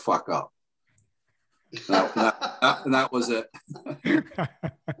 shut the fuck up. And that was it.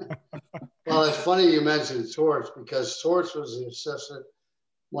 Well, it's funny you mentioned Torch, because Torch was the assistant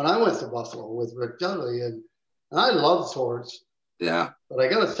when I went to Buffalo with Rick Dudley. And I love Torch. Yeah. But I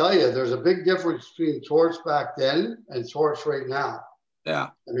got to tell you, there's a big difference between Torch back then and Torch right now. Yeah.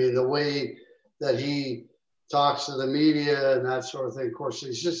 I mean, the way that he talks to the media and that sort of thing. Of course, the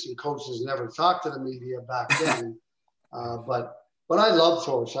assistant coaches never talked to the media back then. But I love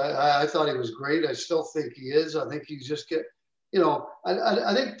Torch. I thought he was great. I still think he is. I think he's just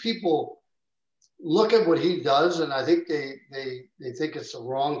I think people look at what he does and I think they think it's the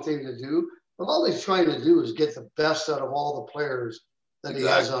wrong thing to do. But all he's trying to do is get the best out of all the players that he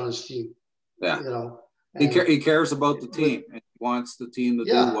has on his team. Yeah. You know, he cares about the team and he wants the team to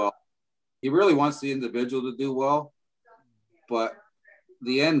do well. He really wants the individual to do well, but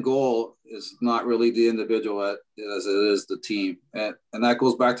the end goal is not really the individual as it is the team. And that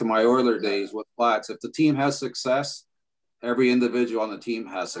goes back to my Oiler days with Platts. If the team has success, every individual on the team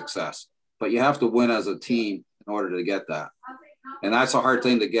has success, but you have to win as a team in order to get that. And that's a hard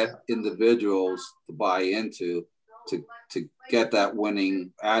thing to get individuals to buy into, to get that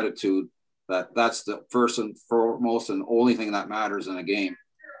winning attitude. That's the first and foremost and only thing that matters in a game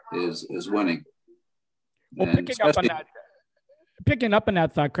is winning. Well, picking up on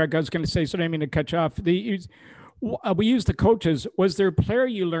that thought, Craig, I was going to say, so I didn't mean to cut you off. We use the coaches. Was there a player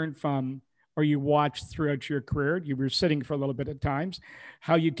you learned from or you watched throughout your career? You were sitting for a little bit at times,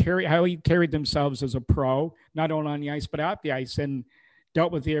 how you carried themselves as a pro, not only on the ice, but out the ice, and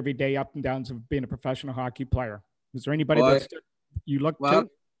dealt with the everyday up and downs of being a professional hockey player. Was there anybody that you looked to?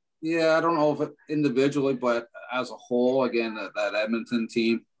 Yeah, I don't know if individually, but as a whole, again, that Edmonton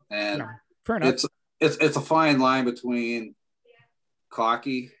team. And fair enough. It's a fine line between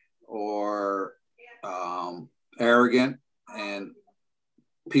cocky or arrogant, and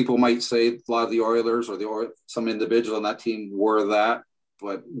people might say a lot of the Oilers or some individual on that team were that,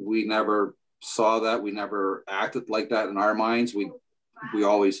 but we never saw that. We never acted like that in our minds. We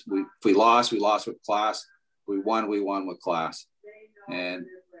always, if we lost with class. We won with class. And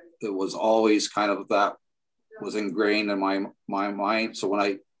it was always kind of that was ingrained in my mind. So when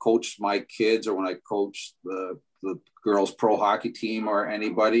I coached my kids or when I coached the girls pro hockey team or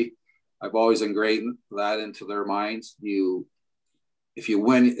anybody, I've always ingrained that into their minds. You if you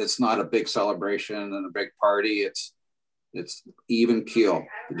win, it's not a big celebration and a big party. It's even keel.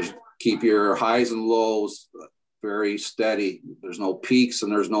 Just keep your highs and lows very steady. There's no peaks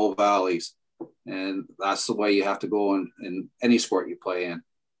and there's no valleys. And that's the way you have to go in any sport you play in.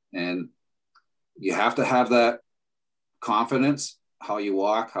 And you have to have that confidence, how you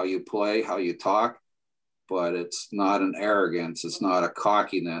walk, how you play, how you talk, but it's not an arrogance. It's not a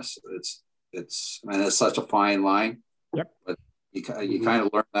cockiness. It's such a fine line. Yep. But you kind of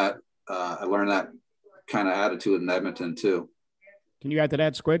learn that. I learned that kind of attitude in Edmonton too. Can you add to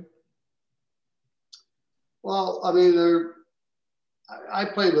that, Squid? Well, I mean, I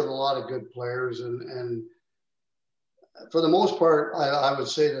played with a lot of good players, and for the most part, I would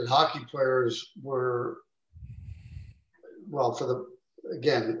say that hockey players were, well,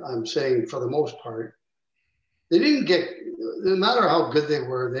 I'm saying for the most part, they didn't get, no matter how good they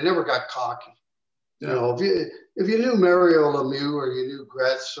were, they never got cocky. Yeah. You know, if you knew Mario Lemieux, or you knew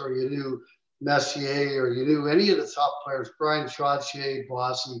Gretz, or you knew Messier, or you knew any of the top players, Brian Trottier,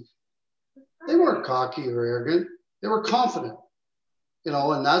 Bossy, they weren't cocky or arrogant. They were confident, you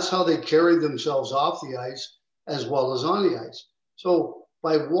know, and that's how they carried themselves off the ice as well as on the ice. So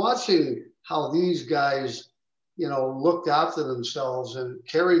by watching how these guys, you know, looked after themselves and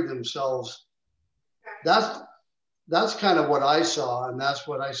carried themselves, that's kind of what I saw. And that's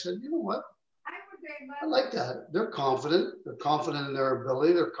what I said, you know what? I like that. They're confident. They're confident in their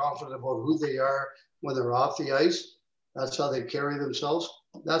ability. They're confident about who they are when they're off the ice. That's how they carry themselves.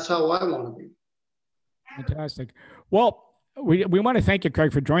 That's how I want to be. Fantastic. Well, we want to thank you,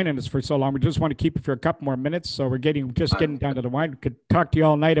 Craig, for joining us for so long. We just want to keep you for a couple more minutes. So we're getting down to the wire. We could talk to you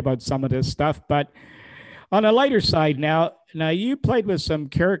all night about some of this stuff. But on a lighter side now you played with some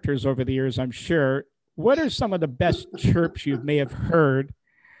characters over the years, I'm sure. What are some of the best chirps you may have heard?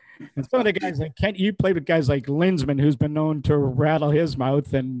 And some of the guys like Kent, you played with guys like Linsman, who's been known to rattle his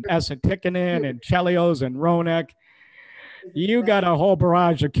mouth, and Esa Tikkanen and Chelios and Ronak. You got a whole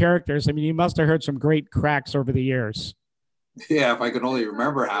barrage of characters. I mean, you must have heard some great cracks over the years. Yeah, if I could only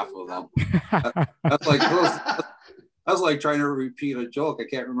remember half of them. That's like trying to repeat a joke. I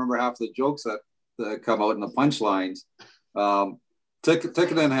can't remember half the jokes that come out in the punchlines.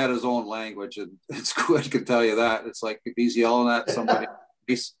 Tikkanen had his own language, and Squid can tell you that. It's like if he's yelling at somebody,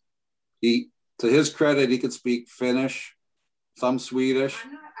 he to his credit, he could speak Finnish, some Swedish,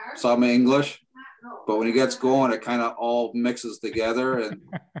 some English. But when he gets going, it kind of all mixes together, and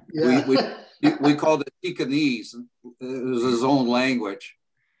we called it Tikkanese. It was his own language.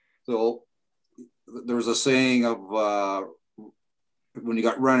 So there was a saying of when you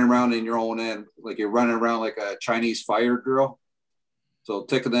got running around in your own end, like you're running around like a Chinese fire drill. So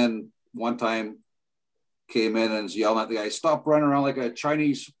Tikkanen one time came in and was yelling at the guy, "Stop running around like a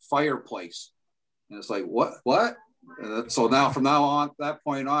Chinese fireplace." And it's like, what? And so now, from now on, that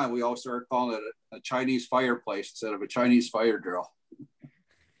point on, we all started calling it a Chinese fireplace instead of a Chinese fire drill.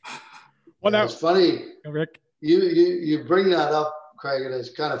 Well, it's funny, Rick. You bring that up, Craig, and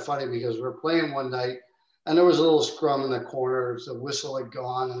it's kind of funny because we're playing one night, and there was a little scrum in the corner. The whistle had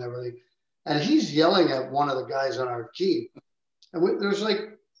gone and everything, and he's yelling at one of the guys on our team, and there's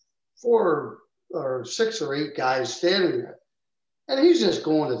like 4 or 6 or 8 guys standing there, and he's just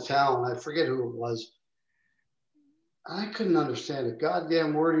going to town. I forget who it was. I couldn't understand a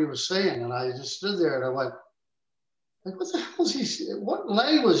goddamn word he was saying. And I just stood there and I went, like, what the hell is he saying? What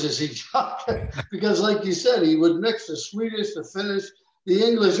language is he talking? Because like you said, he would mix the Swedish, the Finnish, the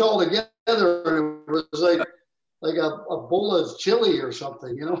English all together. And it was like a bowl of chili or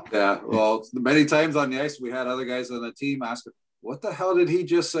something, you know? Yeah, well, many times on the ice, we had other guys on the team asking, what the hell did he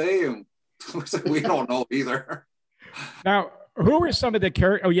just say? And we don't know either. Now, who were some of the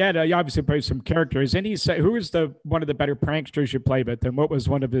characters? Oh, yeah, you obviously played some characters. And who was one of the better pranksters you played with? And what was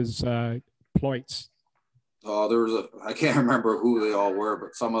one of his ploys? Oh, there was I can't remember who they all were,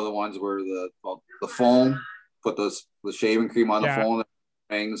 but some of the ones were the foam, put the shaving cream on the phone,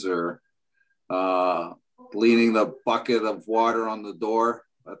 things, or leaning the bucket of water on the door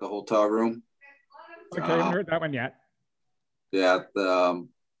at the hotel room. Okay, I haven't heard that one yet. Yeah.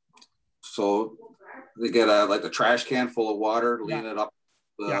 So they get a trash can full of water, lean it up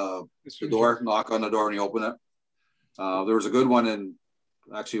the door, knock on the door, and you open it. There was a good one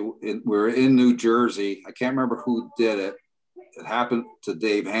we were in New Jersey. I can't remember who did it. It happened to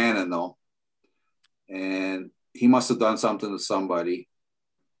Dave Hannon, though. And he must have done something to somebody.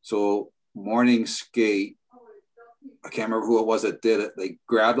 So morning skate, I can't remember who it was that did it. They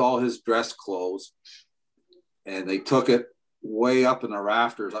grabbed all his dress clothes and they took it way up in the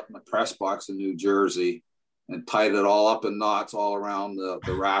rafters, up in the press box in New Jersey, and tied it all up in knots all around the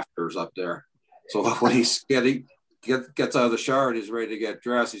rafters up there. So when he's gets out of the shower and he's ready to get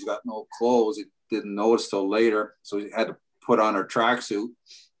dressed. He's got no clothes. He didn't notice till later, so he had to put on a tracksuit.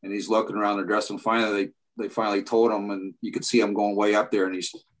 And he's looking around the dress, and finally they finally told him, and you could see him going way up there, and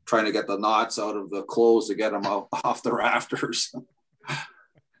he's trying to get the knots out of the clothes to get him out off the rafters.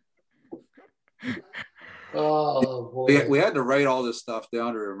 Oh boy. We had to write all this stuff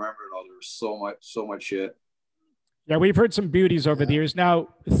down to remember it all. There was so much shit. Yeah, we've heard some beauties over the years. Now,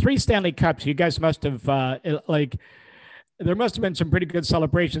 3 Stanley Cups. You guys must have there must have been some pretty good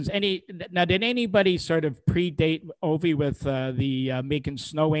celebrations. Did anybody sort of predate Ovi with the making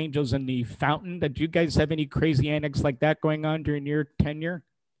snow angels in the fountain? Did you guys have any crazy antics like that going on during your tenure?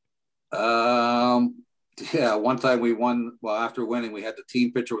 Yeah, one time we won. Well, after winning, we had the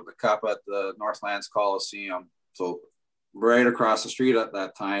team picture with the cup at the Northlands Coliseum. So right across the street at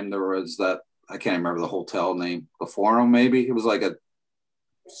that time, there was that, I can't remember the hotel name, the Forum maybe. It was like a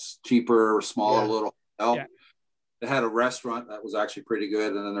cheaper, smaller little hotel. Yeah. It had a restaurant that was actually pretty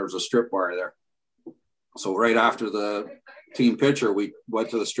good, and then there was a strip bar there. So right after the team picture, we went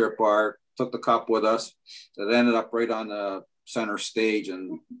to the strip bar, took the cup with us. It ended up right on the center stage,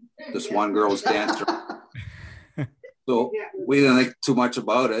 and this one girl was dancing. So we didn't think too much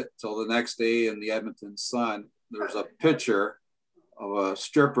about it till the next day in the Edmonton Sun. There's a picture of a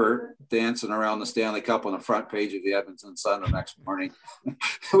stripper dancing around the Stanley Cup on the front page of the Edmonton Sun the next morning.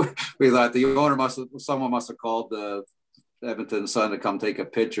 We thought someone must have called the Edmonton Sun to come take a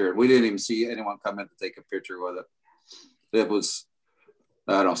picture. We didn't even see anyone come in to take a picture with it. It was,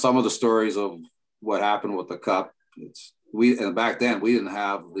 I don't know, some of the stories of what happened with the cup. And back then we didn't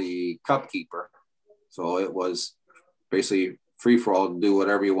have the cup keeper. So it was basically free for all to do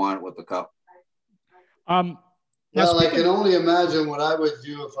whatever you want with the cup. Well, I can only imagine what I would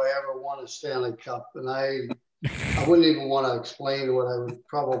do if I ever won a Stanley Cup. And I wouldn't even want to explain what I would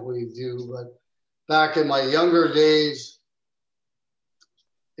probably do. But back in my younger days,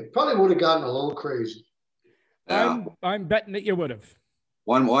 it probably would have gotten a little crazy. Yeah. I'm betting that you would have.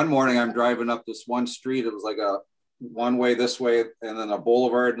 One morning, I'm driving up this one street. It was like a one way this way, and then a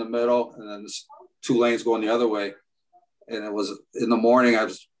boulevard in the middle, and then 2 lanes going the other way. And it was in the morning, I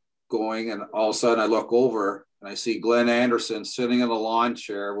was going, and all of a sudden I look over and I see Glenn Anderson sitting in a lawn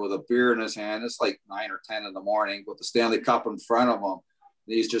chair with a beer in his hand. It's like 9 or 10 in the morning with the Stanley Cup in front of him.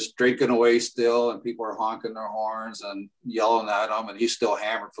 And he's just drinking away still, and people are honking their horns and yelling at him, and he's still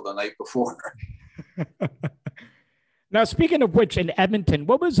hammered for the night before. Now, speaking of which, in Edmonton,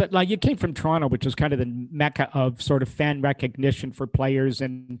 what was it like? You came from Toronto, which is kind of the mecca of sort of fan recognition for players,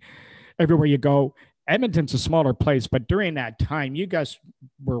 and everywhere you go. Edmonton's a smaller place, but during that time, you guys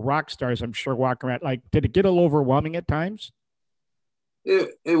were rock stars, I'm sure, walking around. Like, did it get a little overwhelming at times?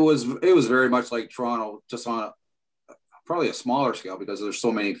 It was very much like Toronto, just on probably a smaller scale, because there's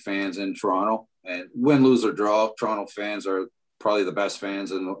so many fans in Toronto. And win, lose, or draw, Toronto fans are probably the best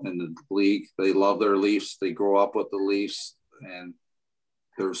fans in the league. They love their Leafs. They grow up with the Leafs, and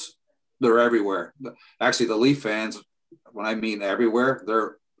they're everywhere. Actually, the Leaf fans, when I mean everywhere,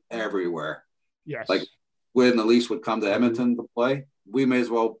 they're everywhere. Yes. Like when the Leafs would come to Edmonton to play, we may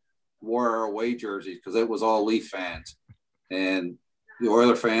as well wore our away jerseys because it was all Leaf fans. And the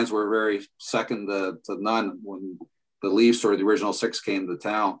Oiler fans were very second to none when the Leafs or the original 6 came to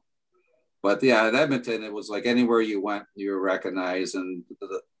town. But yeah, at Edmonton, it was like anywhere you went, you were recognized. And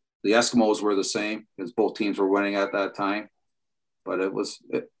the Eskimos were the same because both teams were winning at that time. But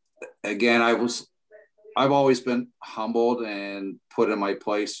again, I've always been humbled and put in my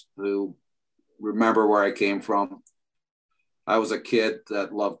place to remember where I came from. I was a kid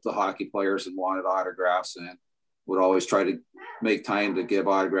that loved the hockey players and wanted autographs, and would always try to make time to give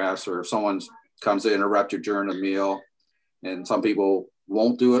autographs. Or if someone comes to interrupt you during a meal, and some people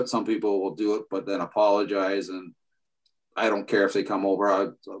won't do it, some people will do it, but then apologize. And I don't care if they come over, I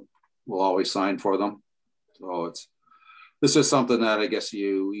will always sign for them. So it's just something that I guess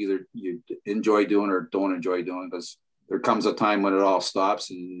you enjoy doing or don't enjoy doing, because there comes a time when it all stops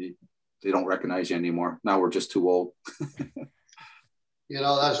and they don't recognize you anymore. Now we're just too old.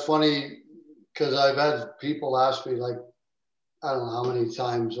 That's funny, because I've had people ask me, like, I don't know how many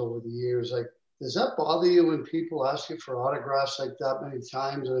times over the years, like, does that bother you when people ask you for autographs like that many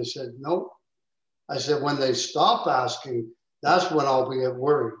times? And I said, nope. I said, when they stop asking, that's when I'll be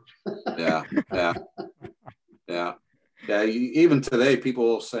worried. Yeah. Even today, people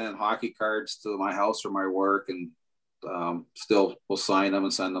will send hockey cards to my house or my work, and still will sign them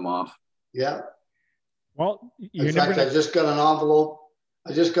and send them off. Yeah. Well, in fact, I just got an envelope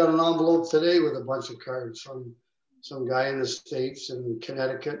today with a bunch of cards from some guy in the States in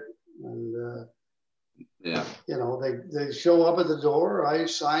Connecticut, and Yeah. You know, they show up at the door, I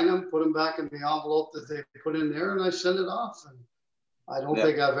sign them, put them back in the envelope that they put in there, and I send it off. And I don't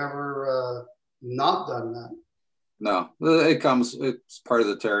think I've ever not done that. No, it's part of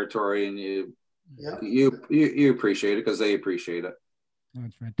the territory, and you appreciate it because they appreciate it.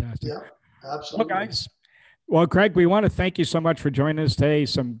 That's fantastic. Yeah, absolutely. Well, guys, Craig, we want to thank you so much for joining us today.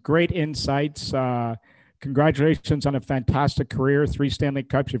 Some great insights. Congratulations on a fantastic career, 3 Stanley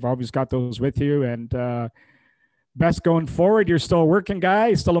Cups. You've always got those with you, and best going forward. You're still a working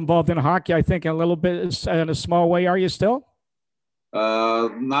guy, still involved in hockey, I think, in a little bit, in a small way. Are you still?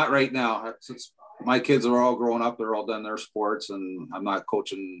 Not right now. Since my kids are all grown up, they're all done their sports, and I'm not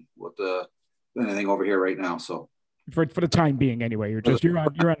coaching with anything over here right now. So for the time being, anyway, you're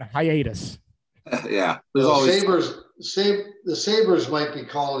on hiatus. Yeah, there's always the Sabres might be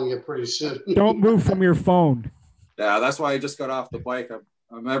calling you pretty soon. Don't move from your phone. Yeah, that's why I just got off the bike.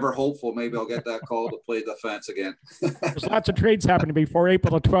 I'm ever hopeful maybe I'll get that call to play defense again. There's lots of trades happening before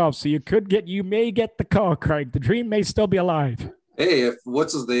April the 12th, so you may get the call, Craig. The dream may still be alive. Hey, if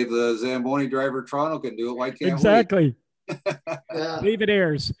what's his name, the Zamboni driver Toronto can do it, why can't exactly. we? Leave it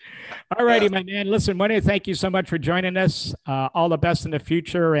airs. All righty, my man. Listen, Money, thank you so much for joining us. All the best in the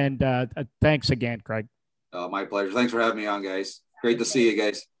future, and thanks again, Craig. Oh, my pleasure. Thanks for having me on, guys. Great to see you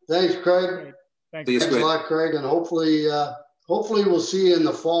guys. Thanks, Craig. Thanks a lot, Craig, and hopefully we'll see you in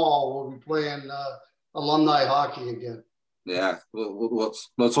the fall. We'll be playing alumni hockey again. Yeah,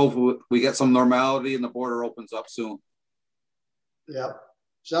 let's hope we get some normality and the border opens up soon. Yeah,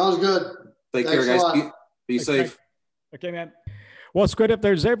 sounds good. Take care, guys. Be safe. Okay, man. Well, it's good if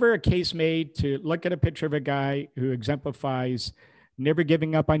there's ever a case made to look at a picture of a guy who exemplifies never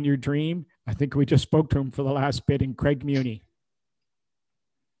giving up on your dream. I think we just spoke to him for the last bit in Craig Muni.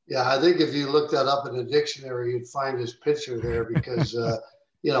 Yeah, I think if you look that up in the dictionary, you'd find his picture there because,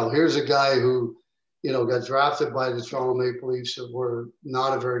 here's a guy who, got drafted by the Toronto Maple Leafs, that were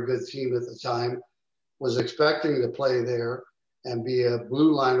not a very good team at the time, was expecting to play there and be a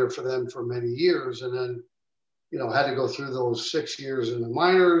blue liner for them for many years. And then, had to go through those 6 years in the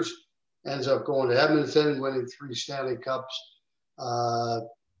minors, ends up going to Edmonton, winning 3 Stanley Cups.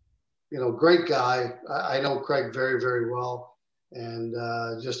 Great guy. I know Craig very, very well, and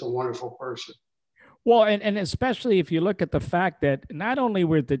just a wonderful person. Well, and especially if you look at the fact that not only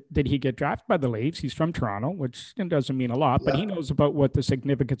did he get drafted by the Leafs, he's from Toronto, which doesn't mean a lot, but he knows about what the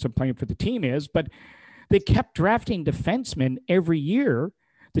significance of playing for the team is. But they kept drafting defensemen every year.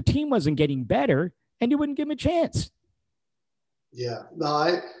 The team wasn't getting better, and you wouldn't give him a chance. Yeah.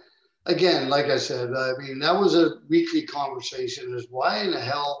 No, again, like I said, I mean, that was a weekly conversation, is why in the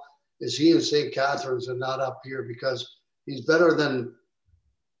hell is he in St. Catharines and not up here? Because he's better than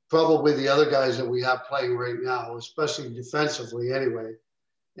probably the other guys that we have playing right now, especially defensively anyway.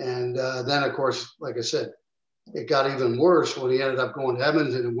 And then, of course, like I said, it got even worse when he ended up going to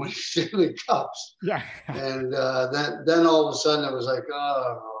Edmonton and winning Stanley Cups. Yeah. And then all of a sudden it was like,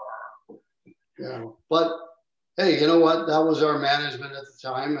 But hey, you know what? That was our management at the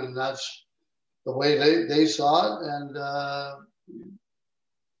time, and that's the way they saw it. And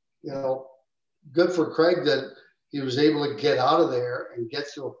good for Craig that he was able to get out of there and get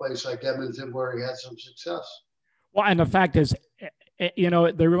to a place like Edmonton where he had some success. Well, and the fact is,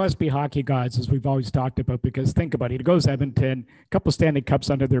 there must be hockey gods, as we've always talked about, because think about it. He goes to Edmonton, a couple Stanley Cups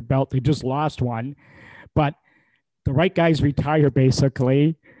under their belt. They just lost one, but the right guys retire,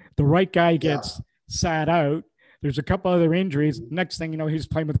 basically. The right guy gets sat out. There's a couple other injuries. Next thing you know, he's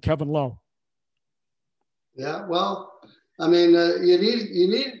playing with Kevin Lowe. Yeah, well, I mean, you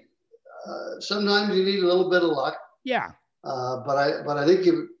need sometimes you need a little bit of luck. Yeah. But I think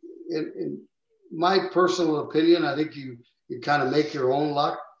in my personal opinion, I think you kind of make your own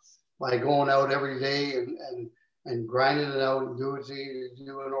luck by going out every day and grinding it out and do what you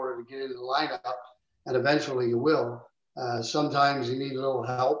do in order to get in the lineup, and eventually you will. Sometimes you need a little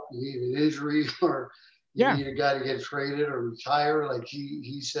help. You need an injury, or you need a guy to get traded or retire, like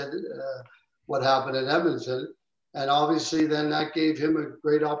he said what happened in Edmonton. And obviously then that gave him a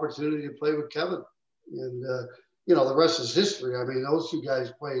great opportunity to play with Kevin. And, the rest is history. I mean, those two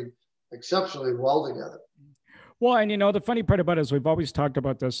guys played exceptionally well together. Well, and the funny part about it is we've always talked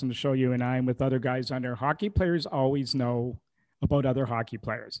about this in the show, you and I, and with other guys on there. Hockey players always know about other hockey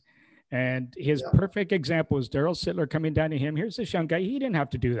players. And his perfect example is Daryl Sittler coming down to him. Here's this young guy. He didn't have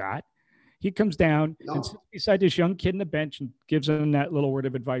to do that. He comes down and sits beside this young kid on the bench and gives him that little word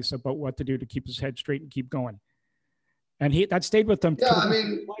of advice about what to do to keep his head straight and keep going. And that stayed with him. Yeah, I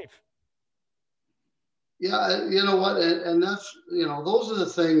mean, life. Yeah, you know what? And that's, those are the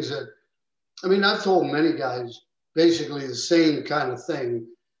things that, I mean, I've told many guys basically the same kind of thing.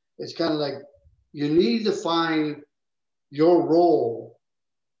 It's kind of like, you need to find your role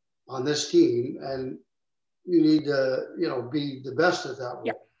on this team, and you need to, you know, be the best at that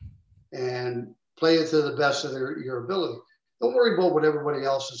role and play it to the best of your ability. Don't worry about what everybody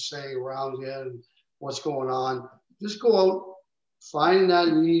else is saying around you and what's going on. Just go out, find that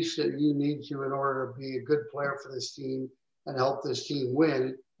niche that you need to in order to be a good player for this team and help this team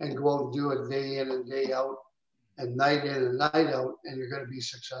win, and go out and do it day in and day out and night in and night out, and you're going to be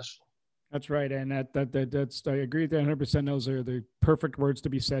successful. That's right. And that's, I agree with that 100%. Those are the perfect words to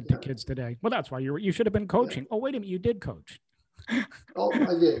be said to kids today. Well, that's why you should have been coaching. Oh, wait a minute. You did coach. Oh,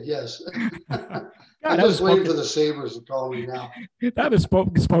 I did. Yes. I'm just waiting for the Sabres to call me now. That was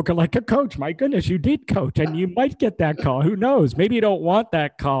spoken like a coach. My goodness, you did coach, and you might get that call. Who knows? Maybe you don't want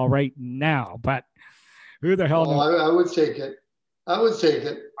that call right now, but who the hell knows? I would take it. I would take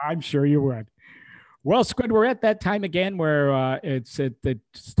it. I'm sure you would. Well, Squid, we're at that time again where the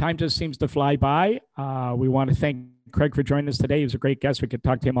time just seems to fly by. We want to thank Craig for joining us today. He was a great guest. We could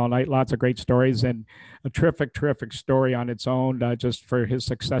talk to him all night. Lots of great stories, and a terrific, terrific story on its own, just for his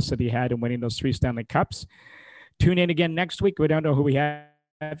success that he had in winning those 3 Stanley Cups. Tune in again next week. We don't know who we have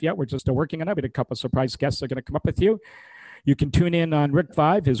yet. We're just still working on it. We had a couple of surprise guests that are going to come up with you. You can tune in on Rick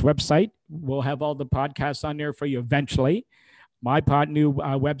 5, his website. We'll have all the podcasts on there for you eventually. My new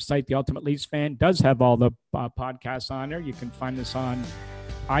website, The Ultimate Leafs Fan, does have all the podcasts on there. You can find us on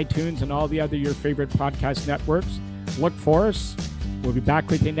iTunes and all the other your favorite podcast networks. Look for us. We'll be back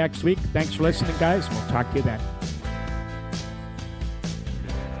with you next week. Thanks for listening, guys. We'll talk to you then.